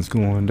the sun's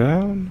going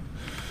down.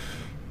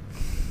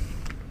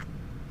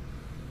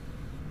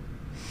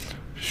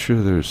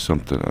 Sure, there's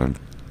something I'm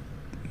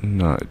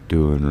not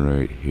doing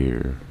right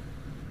here.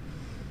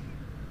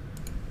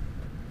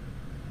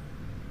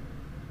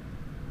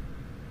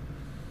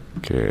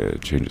 Okay,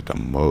 change it to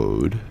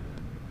mode.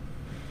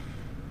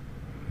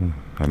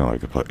 I know I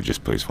could probably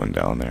just place one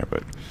down there,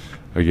 but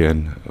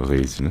again,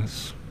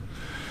 laziness.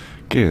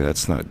 Okay,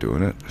 that's not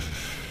doing it.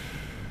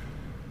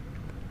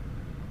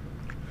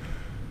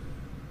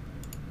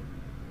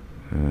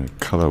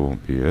 Color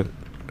won't be it.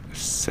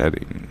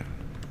 Setting.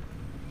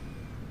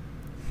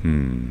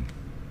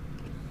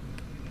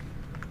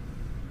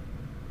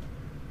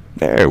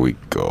 There we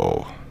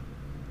go.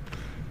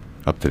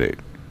 Up to date.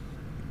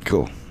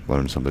 Cool.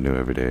 Learn something new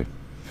every day.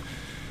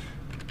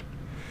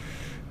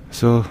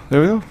 So there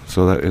we go.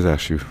 So that is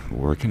actually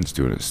working. It's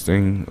doing its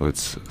thing.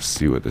 Let's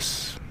see what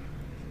this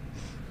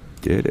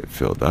did. It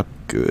filled up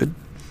good.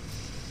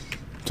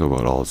 So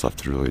what all that's left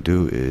to really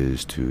do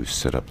is to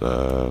set up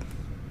the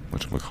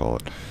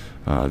whatchamacallit.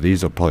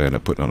 These I'll probably end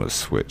up putting on a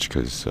switch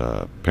because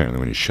apparently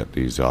when you shut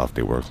these off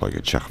they work like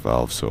a check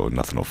valve, so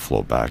nothing will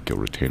flow back. You'll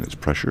retain its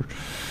pressure.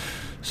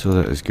 So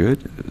that is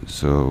good.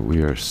 So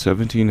we are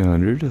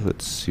 1700.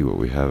 Let's see what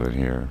we have in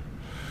here.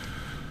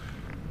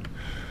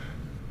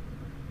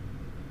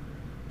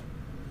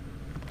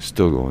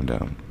 Still going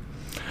down.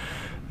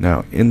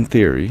 Now in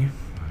theory,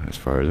 as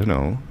far as I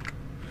know,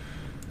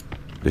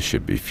 this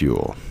should be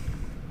fuel,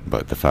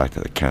 but the fact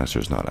that the canister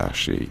is not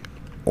actually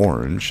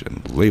orange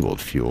and labeled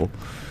fuel,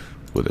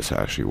 will this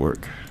actually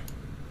work?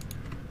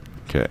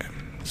 Okay,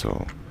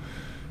 so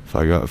if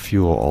I got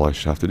fuel, all I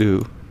should have to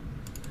do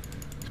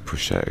is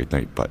push that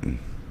ignite button.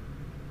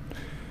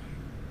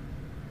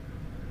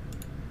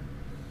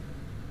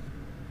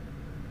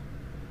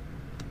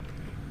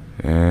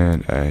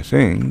 And I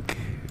think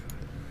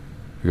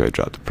we gotta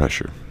drop the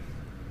pressure.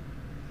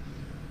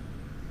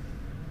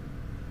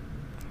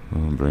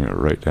 I'll bring it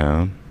right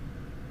down.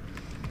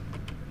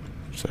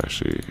 Let's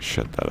actually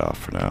shut that off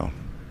for now.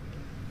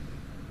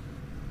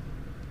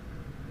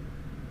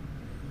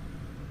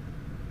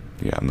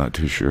 Yeah, I'm not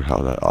too sure how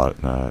that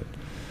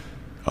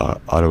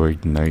auto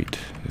ignite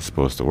is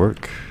supposed to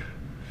work.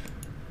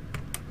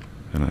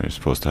 And you're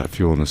supposed to have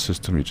fuel in the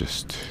system. You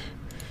just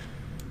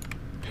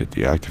hit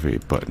the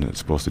activate button. It's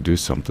supposed to do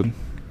something.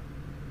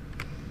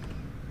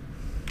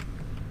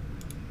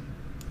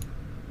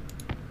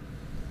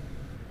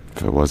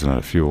 If it wasn't out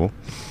of fuel.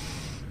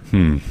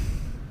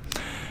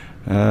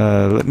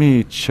 Let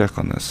me check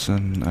on this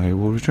and I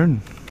will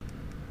return.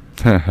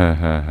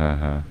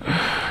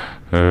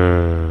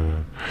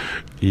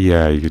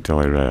 Yeah, you could tell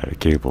I ran out of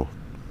cable.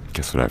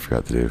 Guess what I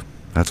forgot to do?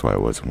 That's why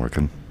it wasn't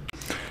working.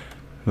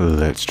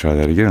 Let's try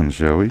that again,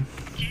 shall we?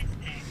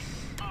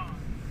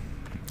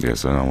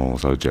 Yes, I'm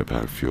almost out of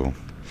jetpack fuel.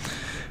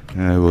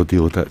 We'll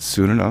deal with that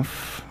soon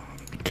enough.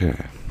 Okay.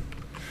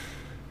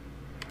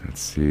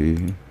 Let's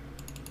see.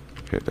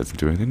 Okay, it doesn't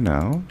do anything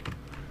now.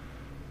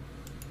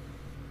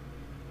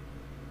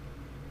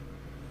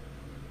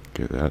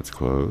 Okay, that's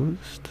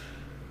closed.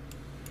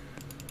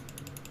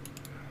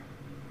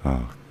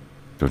 Oh,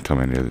 don't tell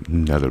me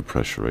another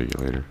pressure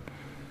regulator.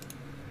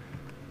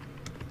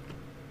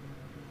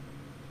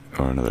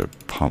 Or another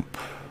pump.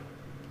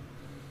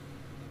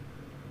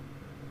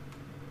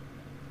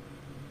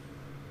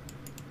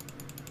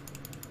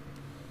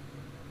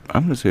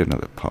 I'm going to say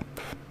another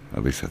pump.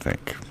 At least I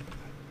think.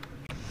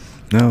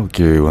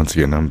 Okay, once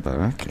again I'm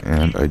back.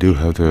 And I do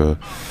have the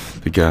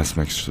gas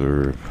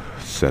mixer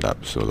set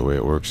up. So the way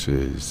it works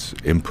is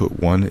input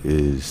 1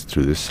 is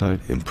through this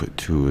side, input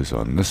 2 is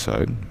on this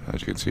side.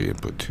 As you can see,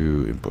 input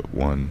 2, input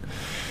 1.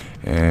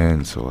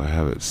 And so I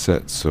have it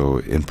set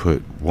so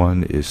input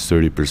 1 is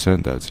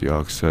 30%, that's the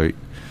oxide,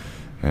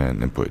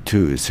 and input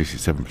 2 is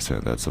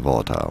 67%, that's the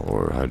volatile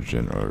or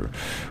hydrogen or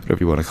whatever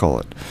you want to call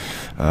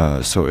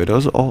it. So it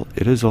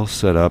is all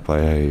set up.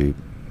 I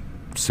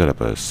set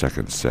up a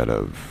second set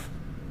of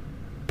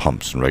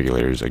pumps and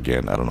regulators.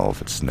 Again, I don't know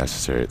if it's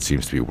necessary. It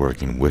seems to be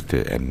working with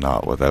it and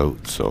not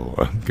without, so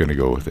I'm gonna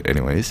go with it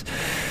anyways.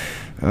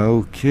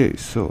 Okay,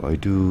 so I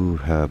do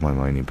have my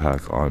mining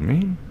pack on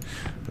me.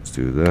 Let's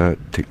do that.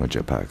 Take my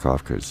jetpack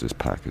off because this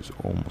pack is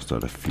almost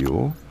out of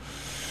fuel.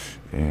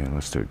 And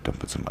let's start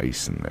dumping some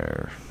ice in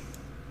there.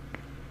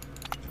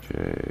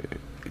 Okay,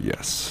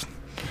 yes.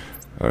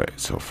 Alright,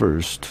 so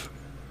first,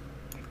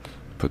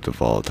 put the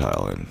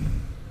volatile in.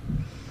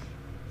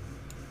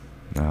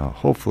 Now,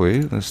 hopefully,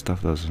 this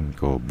stuff doesn't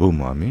go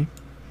boom on me.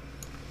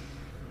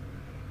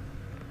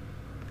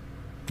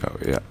 Oh,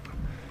 yeah.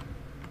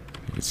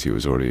 You can see it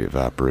was already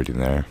evaporating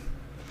there.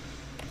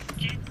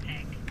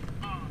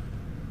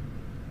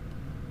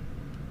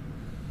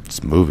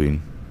 It's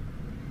moving.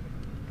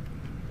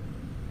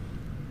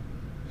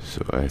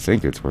 So I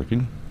think it's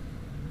working.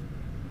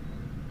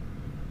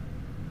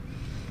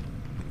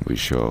 We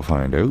shall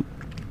find out.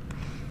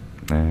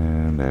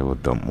 And I will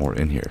dump more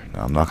in here.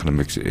 Now I'm not going to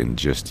mix it in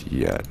just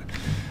yet.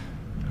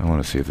 I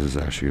want to see if this is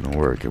actually going to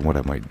work, and what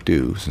I might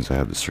do, since I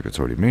have the circuits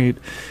already made,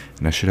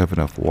 and I should have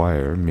enough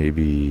wire,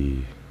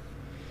 maybe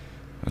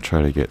I'll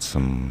try to get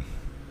some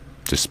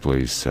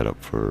displays set up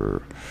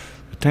for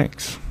the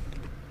tanks.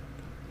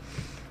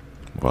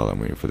 While I'm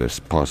waiting for this,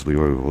 possibly,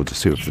 or we'll just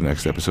save it for the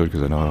next episode,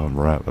 because I know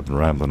I've been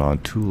rambling on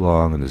too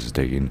long, and this is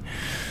taking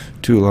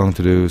too long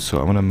to do. So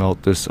I'm going to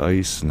melt this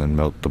ice, and then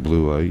melt the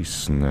blue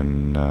ice, and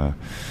then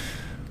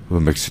we'll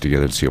mix it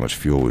together and see how much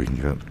fuel we can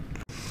get.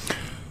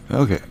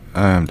 Okay,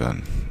 I am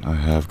done. I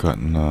have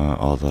gotten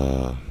all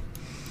the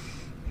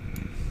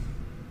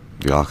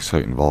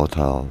oxide and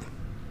volatile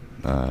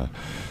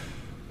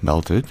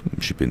melted.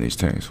 It should be in these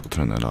tanks. We'll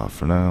turn that off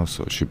for now,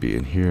 so it should be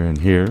in here and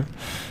here.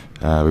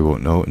 We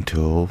won't know it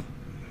until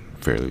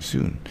fairly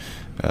soon.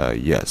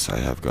 Yes, I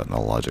have gotten the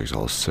logics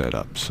all set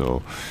up,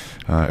 so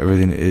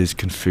everything is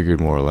configured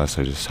more or less.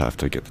 I just have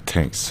to get the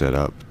tanks set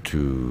up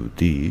to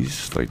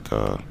these, like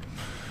the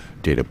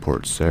data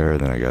ports there,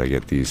 and then I gotta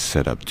get these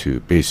set up to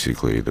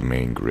basically the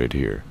main grid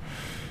here.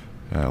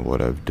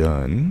 What I've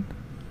done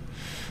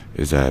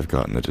is I've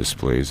gotten the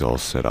displays all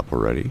set up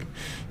already.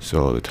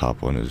 So the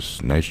top one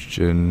is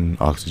nitrogen,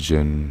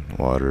 oxygen,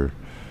 water,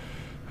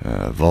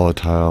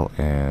 volatile,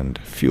 and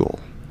fuel.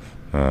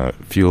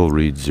 Fuel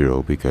reads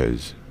 0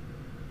 because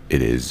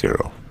it is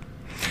 0.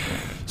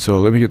 So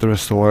let me get the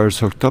rest of the wires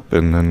hooked up,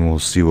 and then we'll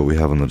see what we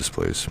have on the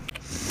displays.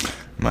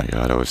 My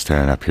God, I was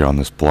standing up here on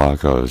this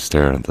block. I was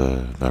staring at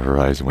the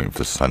horizon, waiting for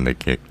the sun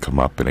to come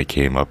up, and it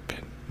came up.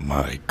 And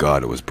my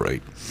God, it was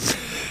bright.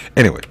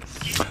 Anyway,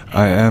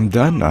 I am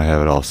done. I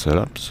have it all set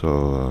up, so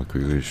I'll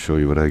quickly show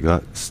you what I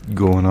got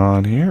going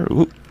on here.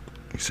 Oop,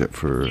 except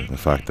for the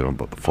fact that I'm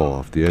about to fall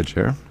off the edge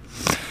here.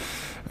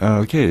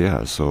 Okay,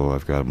 yeah, so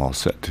I've got them all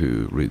set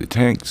to read the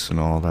tanks and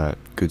all that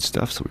good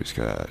stuff, so we just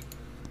gotta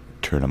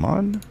turn them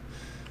on.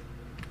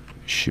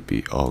 Should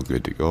be all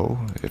good to go.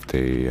 If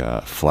they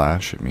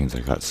flash, it means I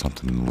got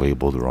something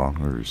labeled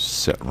wrong or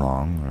set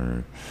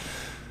wrong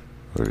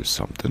or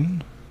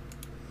something.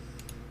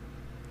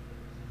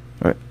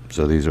 Alright,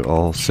 so these are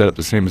all set up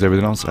the same as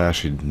everything else. I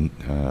actually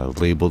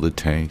labeled the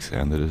tanks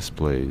and the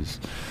displays,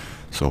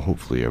 so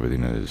hopefully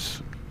everything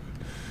is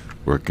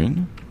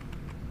working.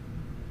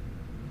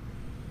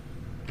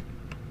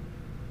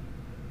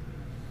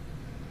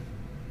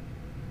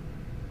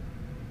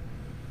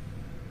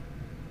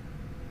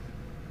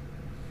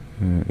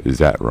 Is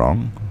that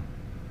wrong?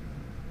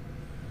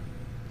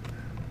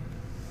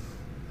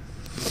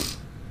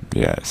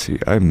 Yeah, see,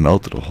 I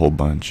melted a whole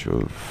bunch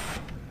of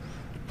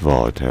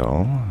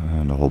volatile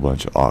and a whole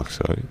bunch of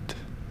oxide.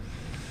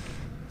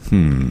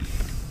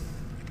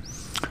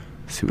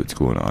 See what's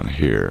going on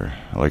here.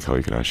 I like how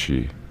you can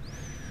actually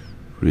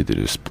read the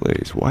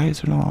displays. Why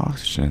is there no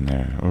oxygen in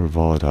there or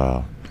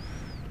volatile?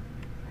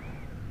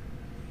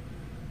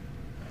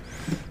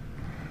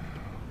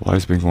 Why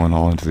has it been going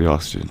all into the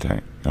oxygen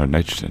tank or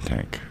nitrogen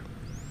tank?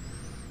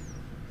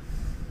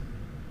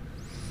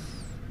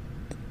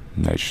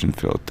 Nitrogen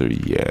filter,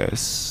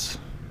 yes.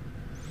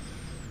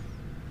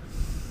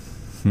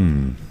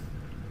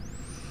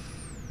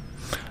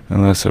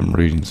 Unless I'm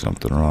reading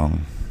something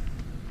wrong.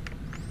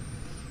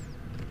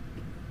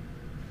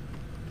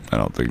 I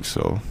don't think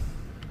so.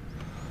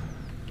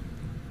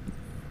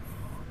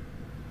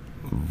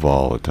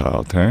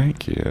 Volatile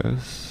tank,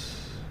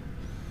 yes.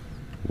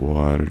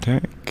 Water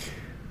tank.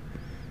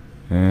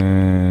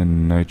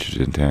 And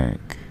nitrogen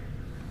tank.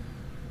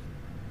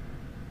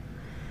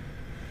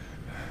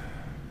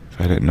 If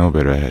I didn't know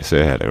better, I'd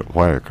say I had a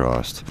wire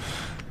crossed.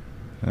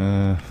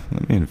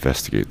 Let me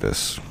investigate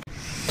this.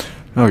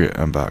 Okay,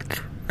 I'm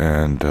back.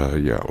 And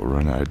yeah, we're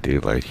running out of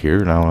daylight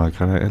here. Now I want to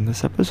kind of end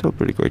this episode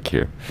pretty quick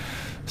here.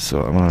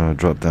 So I'm going to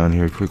drop down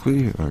here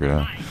quickly. We're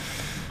going to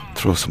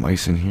throw some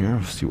ice in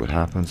here, see what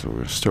happens. So we're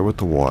going to start with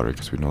the water,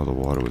 because we know the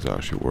water was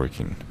actually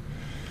working.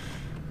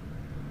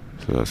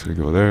 So that's going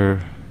to go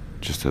there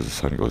just as the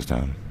sun goes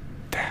down.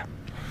 Damn.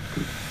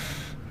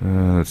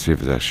 Let's see if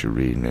it's actually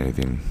reading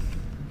anything.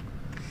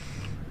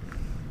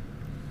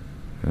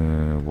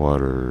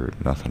 Water,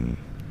 nothing.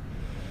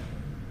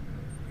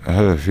 I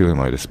have a feeling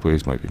my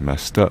displays might be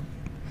messed up,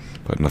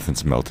 but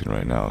nothing's melting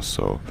right now,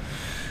 so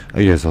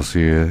I guess I'll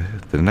see you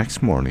the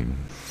next morning.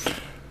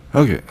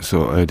 Okay,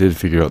 so I did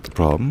figure out the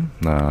problem.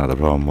 The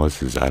problem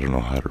is I don't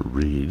know how to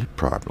read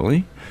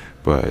properly,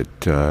 but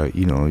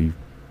you know, you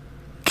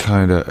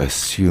kind of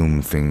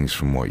assume things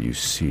from what you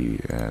see,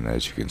 and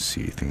as you can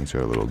see, things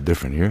are a little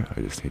different here.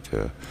 I just need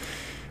to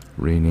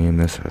rename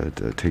this. I had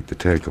to take the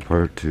tank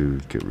apart to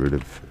get rid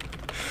of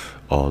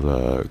all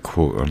the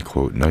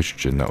quote-unquote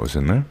nitrogen that was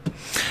in there,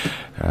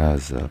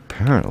 as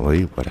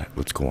apparently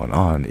what's going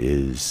on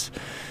is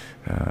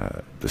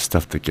the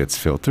stuff that gets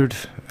filtered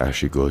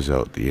actually goes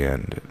out the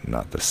end,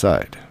 not the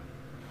side.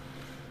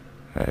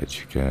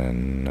 As you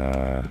can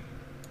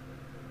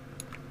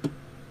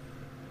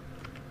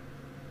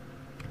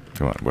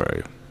come on, where are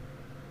you?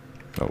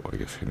 Oh, I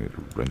guess I need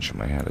a wrench in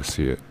my hand to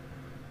see it.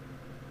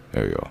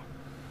 There we go.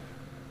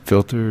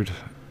 Filtered,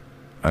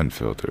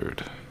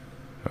 unfiltered.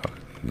 Oh,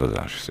 it doesn't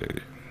actually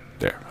say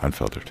There,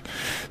 unfiltered.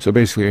 So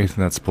basically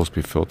anything that's supposed to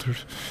be filtered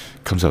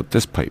comes out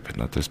this pipe,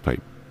 not this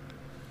pipe.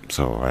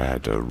 So I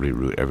had to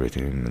reroute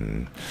everything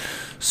and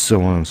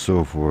so on and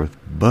so forth.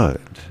 But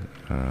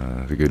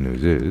the good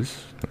news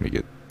is, let me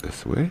get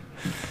this away.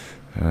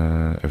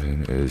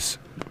 Everything is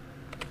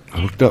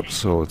hooked up.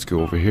 So let's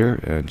go over here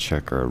and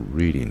check our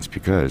readings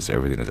because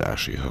everything is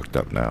actually hooked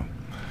up now.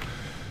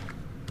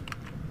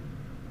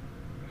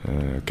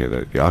 Okay,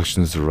 the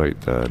oxygen is right.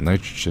 The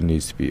nitrogen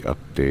needs to be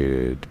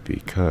updated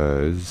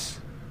because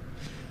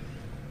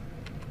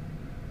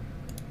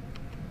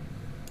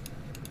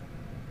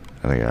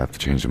I think I have to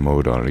change the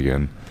mode on it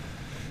again.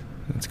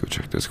 Let's go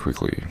check this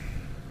quickly.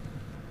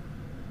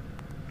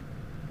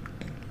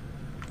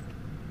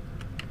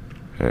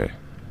 Hey.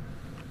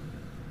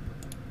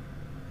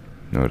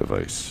 No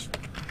device.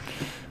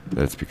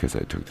 That's because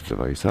I took the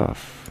device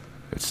off.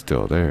 It's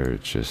still there,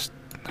 it just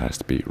has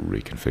to be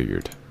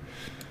reconfigured.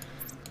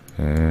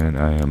 And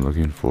I am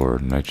looking for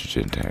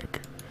nitrogen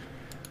tank.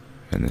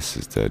 And this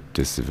is the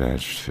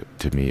disadvantage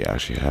to me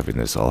actually having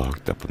this all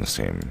hooked up on the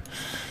same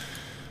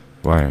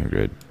wiring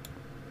grid.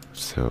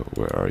 So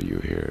where are you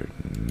here?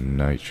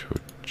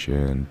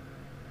 Nitrogen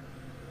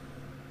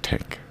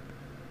tank.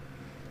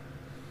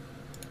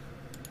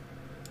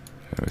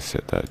 And we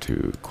set that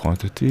to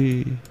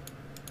quantity.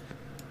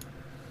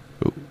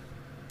 Oh.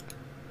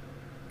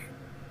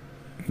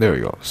 There we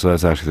go. So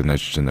that's actually the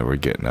nitrogen that we're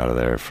getting out of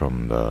there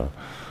from the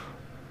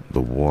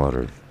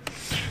water.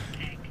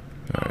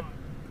 Alright,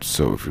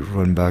 so if we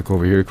run back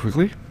over here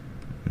quickly,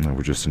 now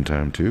we're just in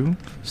time too.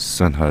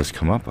 Sun has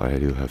come up. I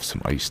do have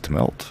some ice to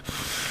melt.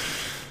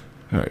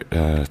 Alright,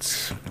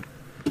 let's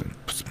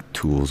put some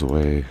tools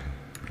away.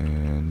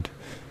 And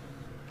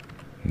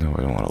no,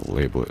 I don't want to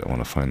label it. I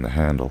want to find the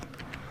handle.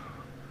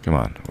 Come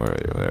on, where are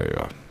you? There you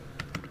are.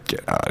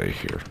 Get out of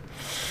here.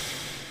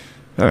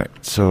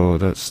 Alright, so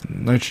that's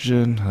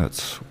nitrogen,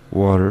 that's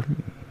water.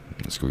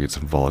 Let's go get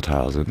some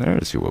volatiles in there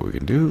to see what we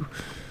can do.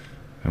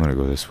 I'm gonna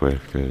go this way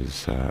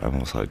because I'm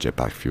almost out of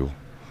jetpack fuel.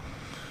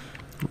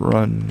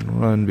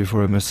 Run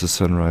before I miss the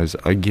sunrise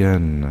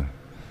again.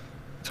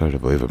 It's hard to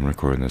believe I'm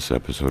recording this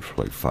episode for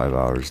like 5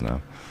 hours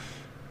now.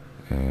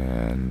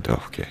 And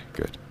okay,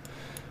 good.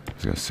 I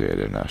was gonna say I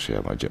didn't actually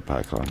have my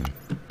jetpack on,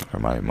 or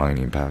my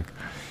mining pack.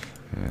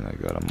 And I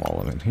got them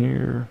all in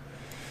here.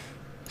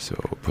 So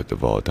put the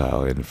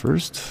volatile in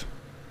first.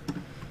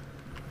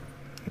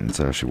 Let's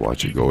actually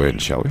watch it go in,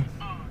 shall we?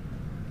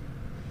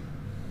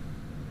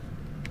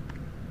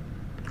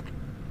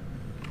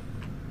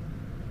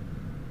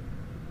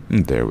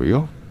 And there we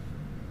go.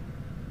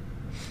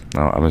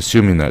 Now I'm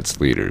assuming that's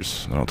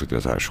liters. I don't think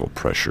that's actual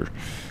pressure.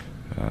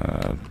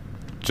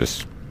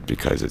 Just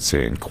because it's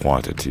saying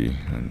quantity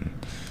and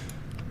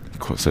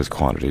it says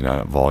quantity,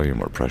 not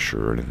volume or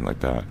pressure or anything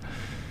like that.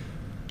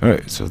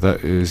 Alright, so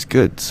that is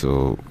good.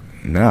 So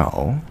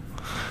now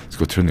let's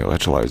go turn the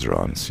electrolyzer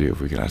on and see if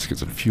we can actually get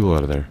some fuel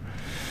out of there.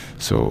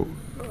 So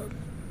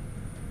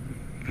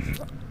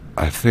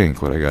I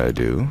think what I gotta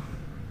do,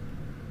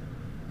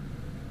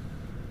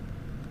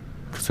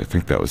 because I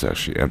think that was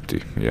actually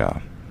empty. Yeah,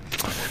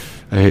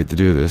 I hate to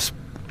do this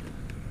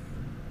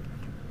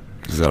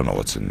because I don't know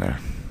what's in there.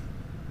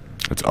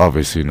 It's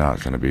obviously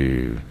not going to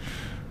be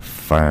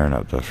firing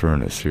up the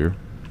furnace here.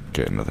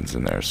 Okay, nothing's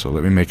in there. So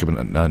let me make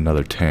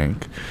another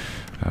tank.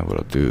 What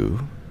I'll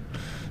do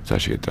is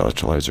actually get the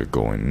electrolyzer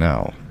going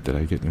now. Did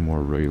I get any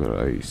more regular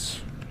ice?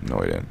 No,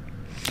 I didn't.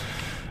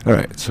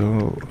 Alright,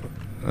 so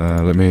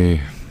let me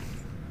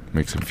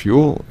make some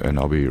fuel and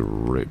I'll be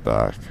right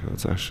back.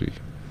 Let's actually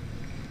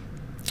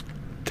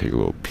take a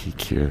little peek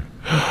here.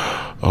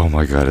 Oh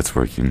my god, it's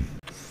working.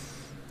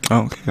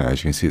 Okay,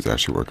 as you can see, it's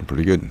actually working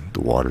pretty good. The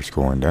water's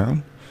going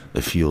down,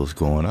 the fuel's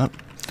going up.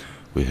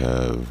 We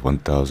have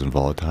 1,000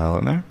 volatile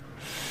in there.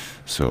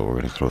 So we're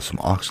going to throw some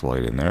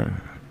oxalate in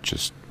there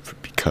just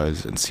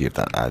because and see if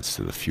that adds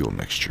to the fuel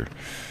mixture.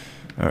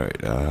 Alright,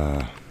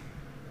 yeah,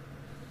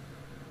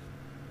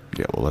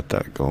 we'll let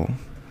that go.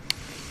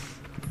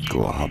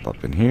 I'll hop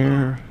up in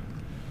here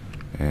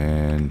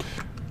and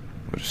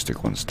we'll just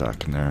stick one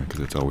stack in there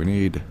because that's all we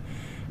need.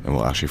 And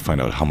we'll actually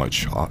find out how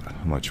much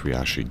we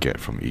actually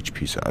get from each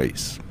piece of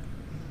ice.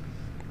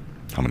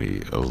 How many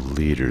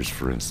liters,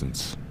 for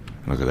instance.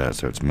 Look at that, it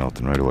starts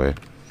melting right away.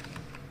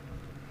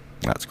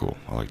 That's cool,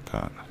 I like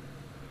that.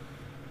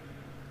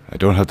 I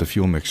don't have the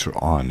fuel mixer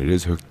on, it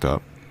is hooked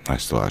up. I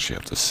still actually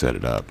have to set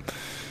it up.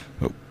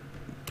 Oh,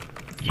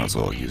 might as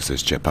well use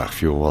this jetpack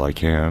fuel while I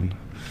can.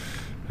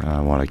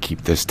 I want to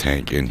keep this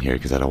tank in here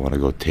because I don't want to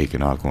go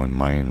taking out, going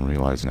mining,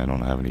 realizing I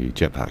don't have any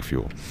jetpack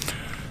fuel.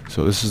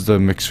 So this is the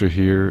mixer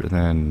here, and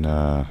then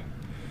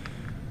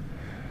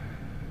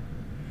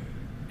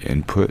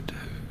input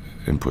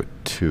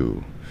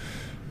 2.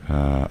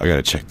 I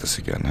gotta check this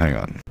again, hang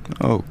on.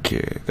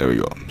 Okay, there we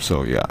go.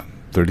 So yeah,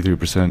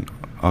 33%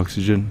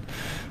 oxygen,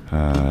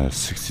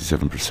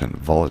 67%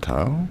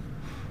 volatile.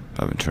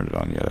 I haven't turned it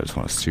on yet, I just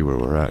want to see where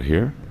we're at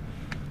here.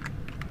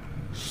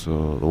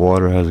 So the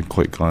water hasn't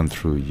quite gone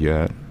through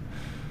yet.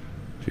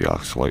 The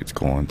oxalate's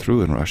going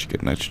through, and we're actually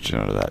getting nitrogen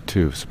out of that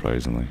too,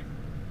 surprisingly.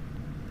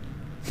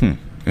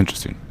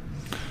 Interesting.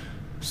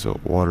 So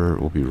water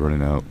will be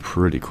running out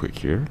pretty quick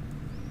here.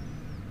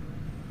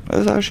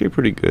 That's actually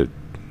pretty good.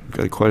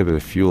 Got quite a bit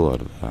of fuel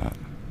out of that.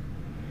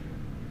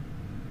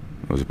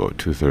 It was about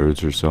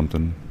 2/3 or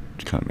something,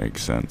 which kind of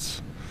makes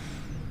sense.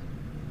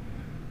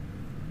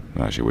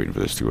 I'm actually waiting for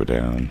this to go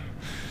down.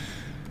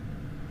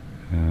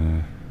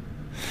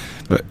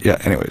 But yeah,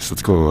 anyways,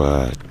 let's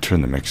go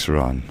turn the mixer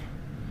on.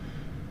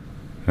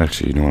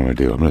 Actually, you know what I'm going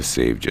to do? I'm going to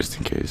save just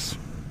in case.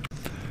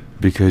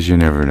 Because you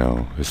never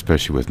know,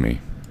 especially with me.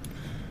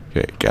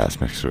 Okay, gas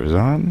mixer is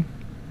on.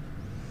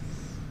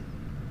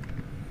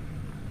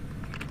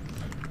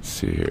 Let's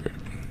see here.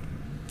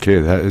 Okay,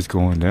 that is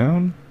going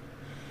down.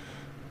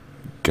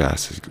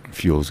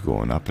 Fuel's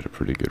going up at a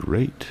pretty good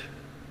rate.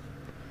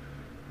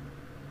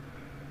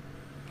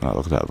 Oh,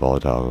 look at that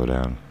volatile go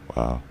down.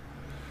 Wow.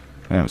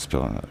 I am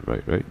spelling that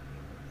right?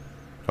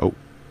 Oh.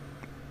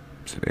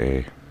 It's an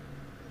A.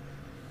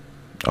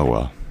 Oh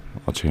well.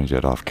 I'll change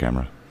that off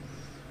camera.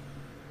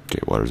 Okay,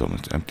 water's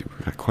almost empty.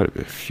 We got quite a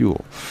bit of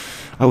fuel.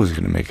 I was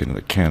going to make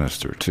another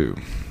canister too.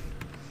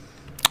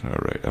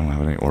 Alright, I don't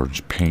have any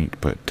orange paint,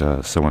 but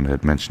someone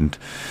had mentioned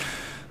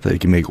that you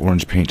can make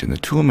orange paint in the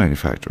tool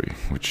manufactory,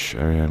 which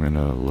I am going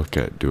to look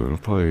at doing. We'll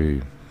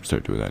probably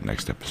start doing that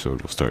next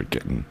episode. We'll start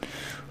getting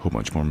a whole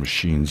bunch more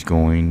machines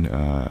going.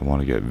 I want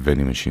to get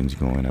vending machines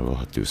going. I will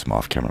have to do some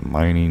off-camera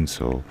mining,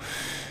 so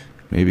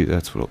maybe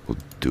that's what we'll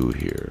do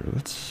here.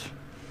 Let's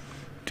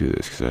do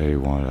this, because I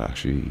want to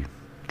actually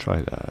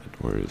try that.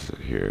 Where is it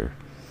here?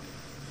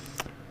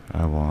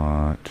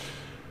 I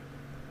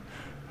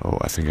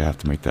think I have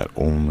to make that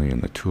only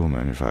in the tool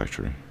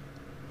manufactory.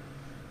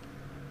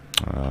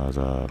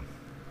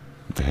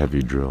 The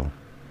heavy drill.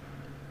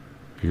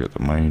 You got the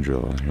mining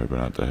drill in here, but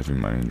not the heavy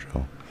mining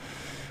drill.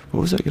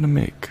 What was I gonna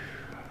make?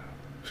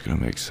 I was gonna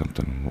make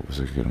something. What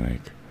was I gonna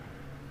make?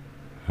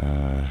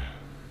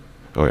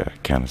 Oh yeah,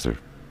 canister.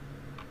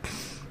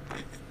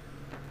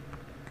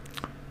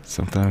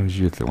 Sometimes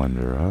you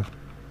wonder, huh?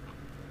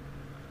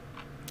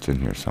 It's in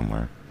here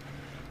somewhere.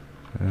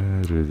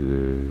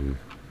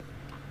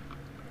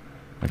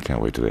 I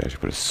can't wait till they actually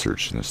put a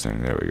search in this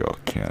thing. There we go,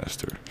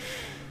 canister.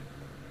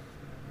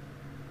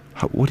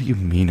 What do you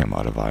mean I'm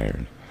out of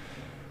iron?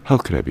 How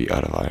could I be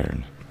out of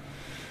iron?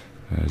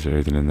 Is there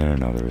anything in there?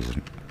 No, there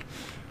isn't.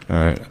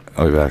 Alright,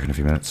 I'll be back in a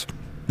few minutes.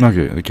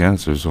 Okay, the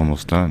canister's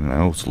almost done, and I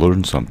almost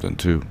learned something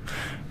too.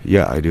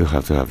 Yeah, I do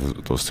have to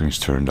have those things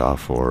turned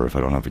off, or if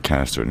I don't have the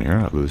canister in here,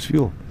 I lose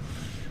fuel.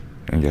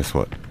 And guess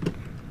what?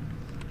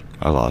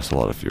 I lost a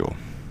lot of fuel.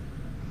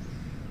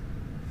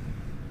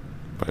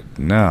 But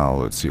now,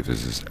 let's see if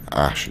this is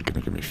actually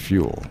going to give me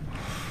fuel.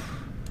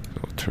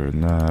 So I'll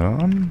turn that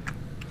on.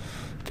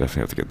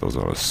 Definitely have to get those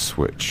on a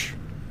switch.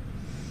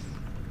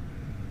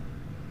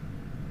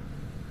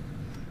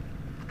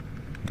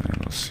 And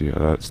we'll see how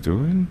that's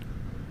doing.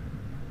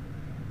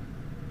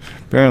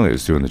 Apparently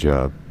it's doing the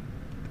job.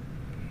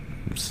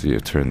 Let's see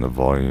if turn the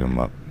volume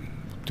up,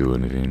 do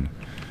anything.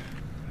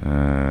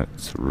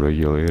 It's a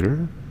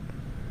regulator.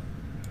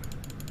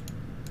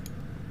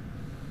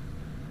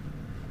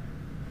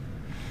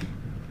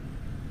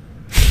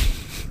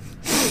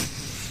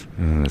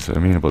 That's what I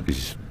mean about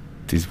these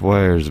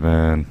wires,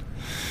 man.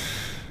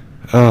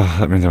 Oh,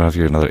 that means I'm gonna have to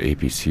get another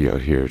APC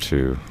out here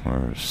too,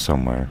 or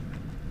somewhere.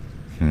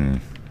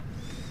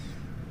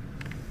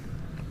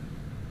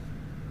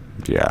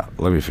 Yeah,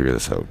 let me figure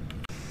this out.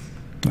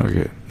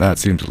 Okay, that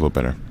seems a little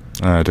better.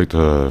 I took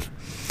the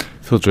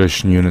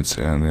filtration units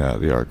and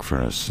the arc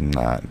furnace and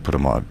that, and put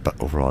them on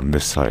over on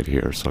this side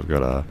here. So I've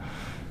got a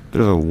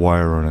bit of a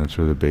wire running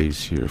through the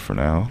base here for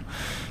now.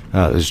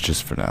 This is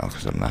just for now,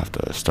 because I'm gonna have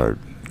to start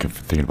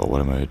thinking about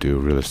what I'm gonna do.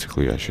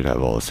 Realistically, I should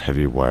have all this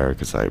heavy wire,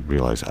 because I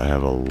realize I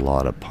have a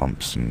lot of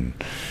pumps and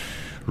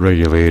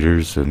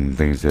regulators and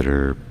things that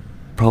are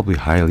probably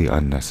highly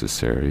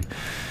unnecessary.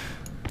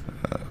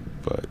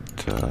 But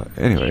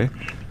anyway,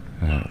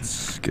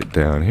 let's get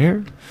down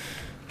here,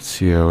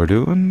 see how we're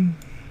doing.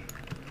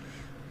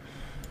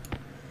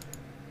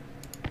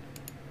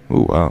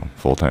 Ooh, wow,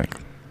 full tank.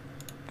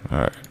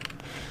 Alright.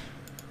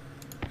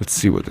 Let's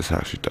see what this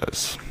actually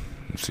does.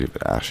 Let's see if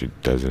it actually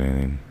does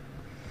anything.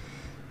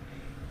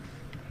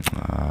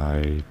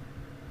 I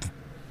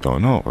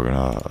don't know. We're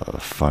gonna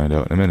find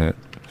out in a minute.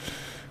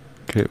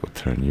 Okay, we'll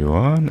turn you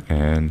on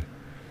and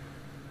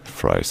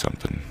fry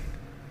something.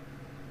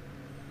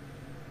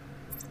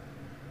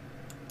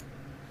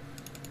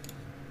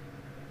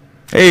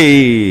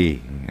 Hey!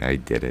 I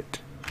did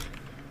it.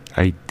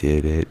 I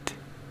did it.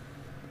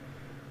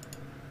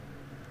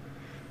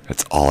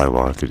 That's all I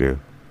wanted to do.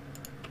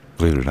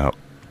 Believe it or not,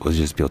 we'll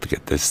just be able to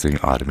get this thing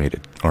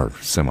automated, or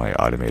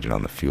semi-automated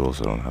on the fuel,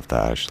 so I don't have to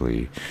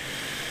actually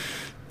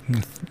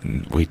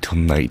wait till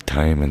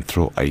nighttime and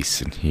throw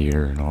ice in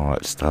here and all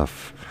that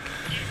stuff.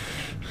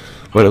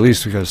 But at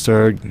least we got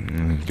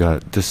started,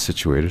 got this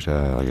situated.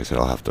 Like I said,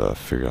 I'll have to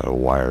figure out a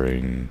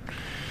wiring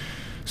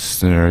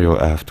scenario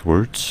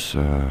afterwards.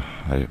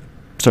 I'm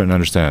starting to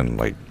understand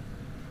like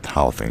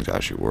how things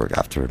actually work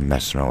after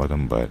messing around with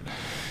them, but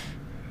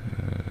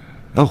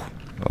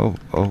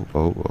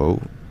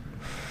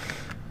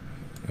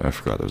I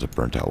forgot there was a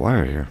burnt out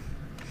wire here.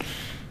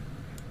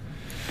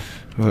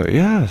 But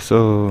yeah,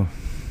 so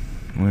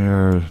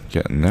we're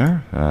getting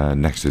there.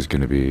 Next is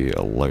going to be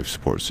a life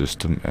support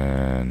system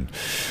and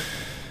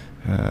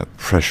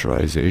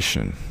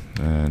pressurization.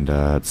 And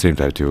at the same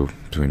time too,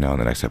 between now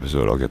and the next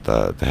episode, I'll get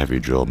the heavy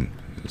drill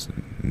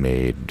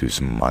made, do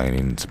some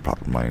mining, some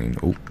proper mining.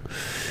 Oh,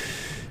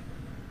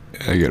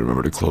 I gotta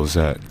remember to close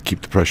that,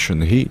 keep the pressure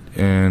and the heat,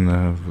 and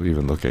we'll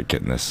even look at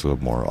getting this a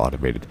little more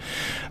automated.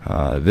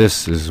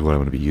 This is what I'm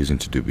going to be using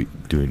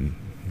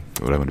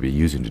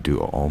to do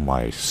all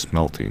my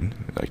smelting,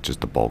 like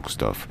just the bulk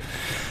stuff.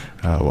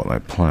 What my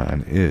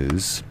plan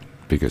is,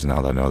 because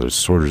now that I know there's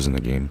sorters in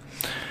the game,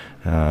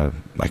 I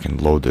can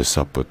load this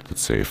up with,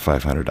 let's say,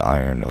 500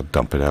 iron. I'll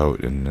dump it out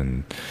and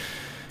then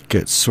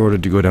get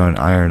sorted to go down an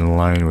iron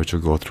line, which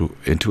will go through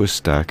into a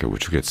stacker,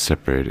 which will get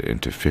separated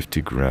into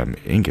 50-gram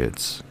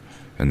ingots,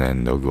 and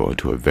then they'll go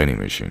into a vending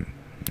machine.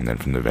 And then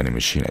from the vending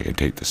machine, I can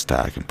take the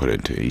stack and put it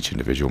into each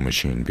individual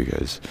machine,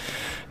 because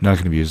I'm not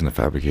going to be using the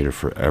fabricator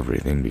for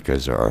everything,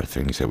 because there are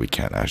things that we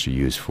can't actually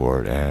use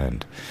for it,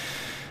 and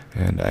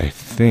I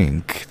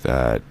think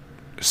that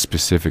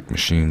specific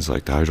machines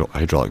like the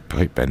hydraulic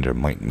pipe bender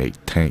might make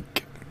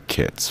tank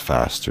kits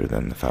faster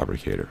than the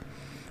fabricator,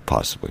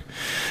 possibly.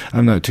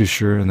 I'm not too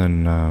sure, and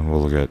then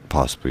we'll look at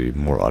possibly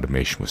more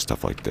automation with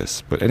stuff like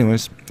this. But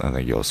anyways, I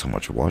thank you all so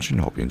much for watching.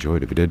 Hope you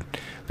enjoyed. If you did,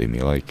 leave me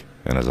a like,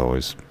 and as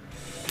always,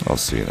 I'll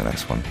see you in the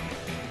next one.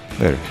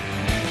 Later.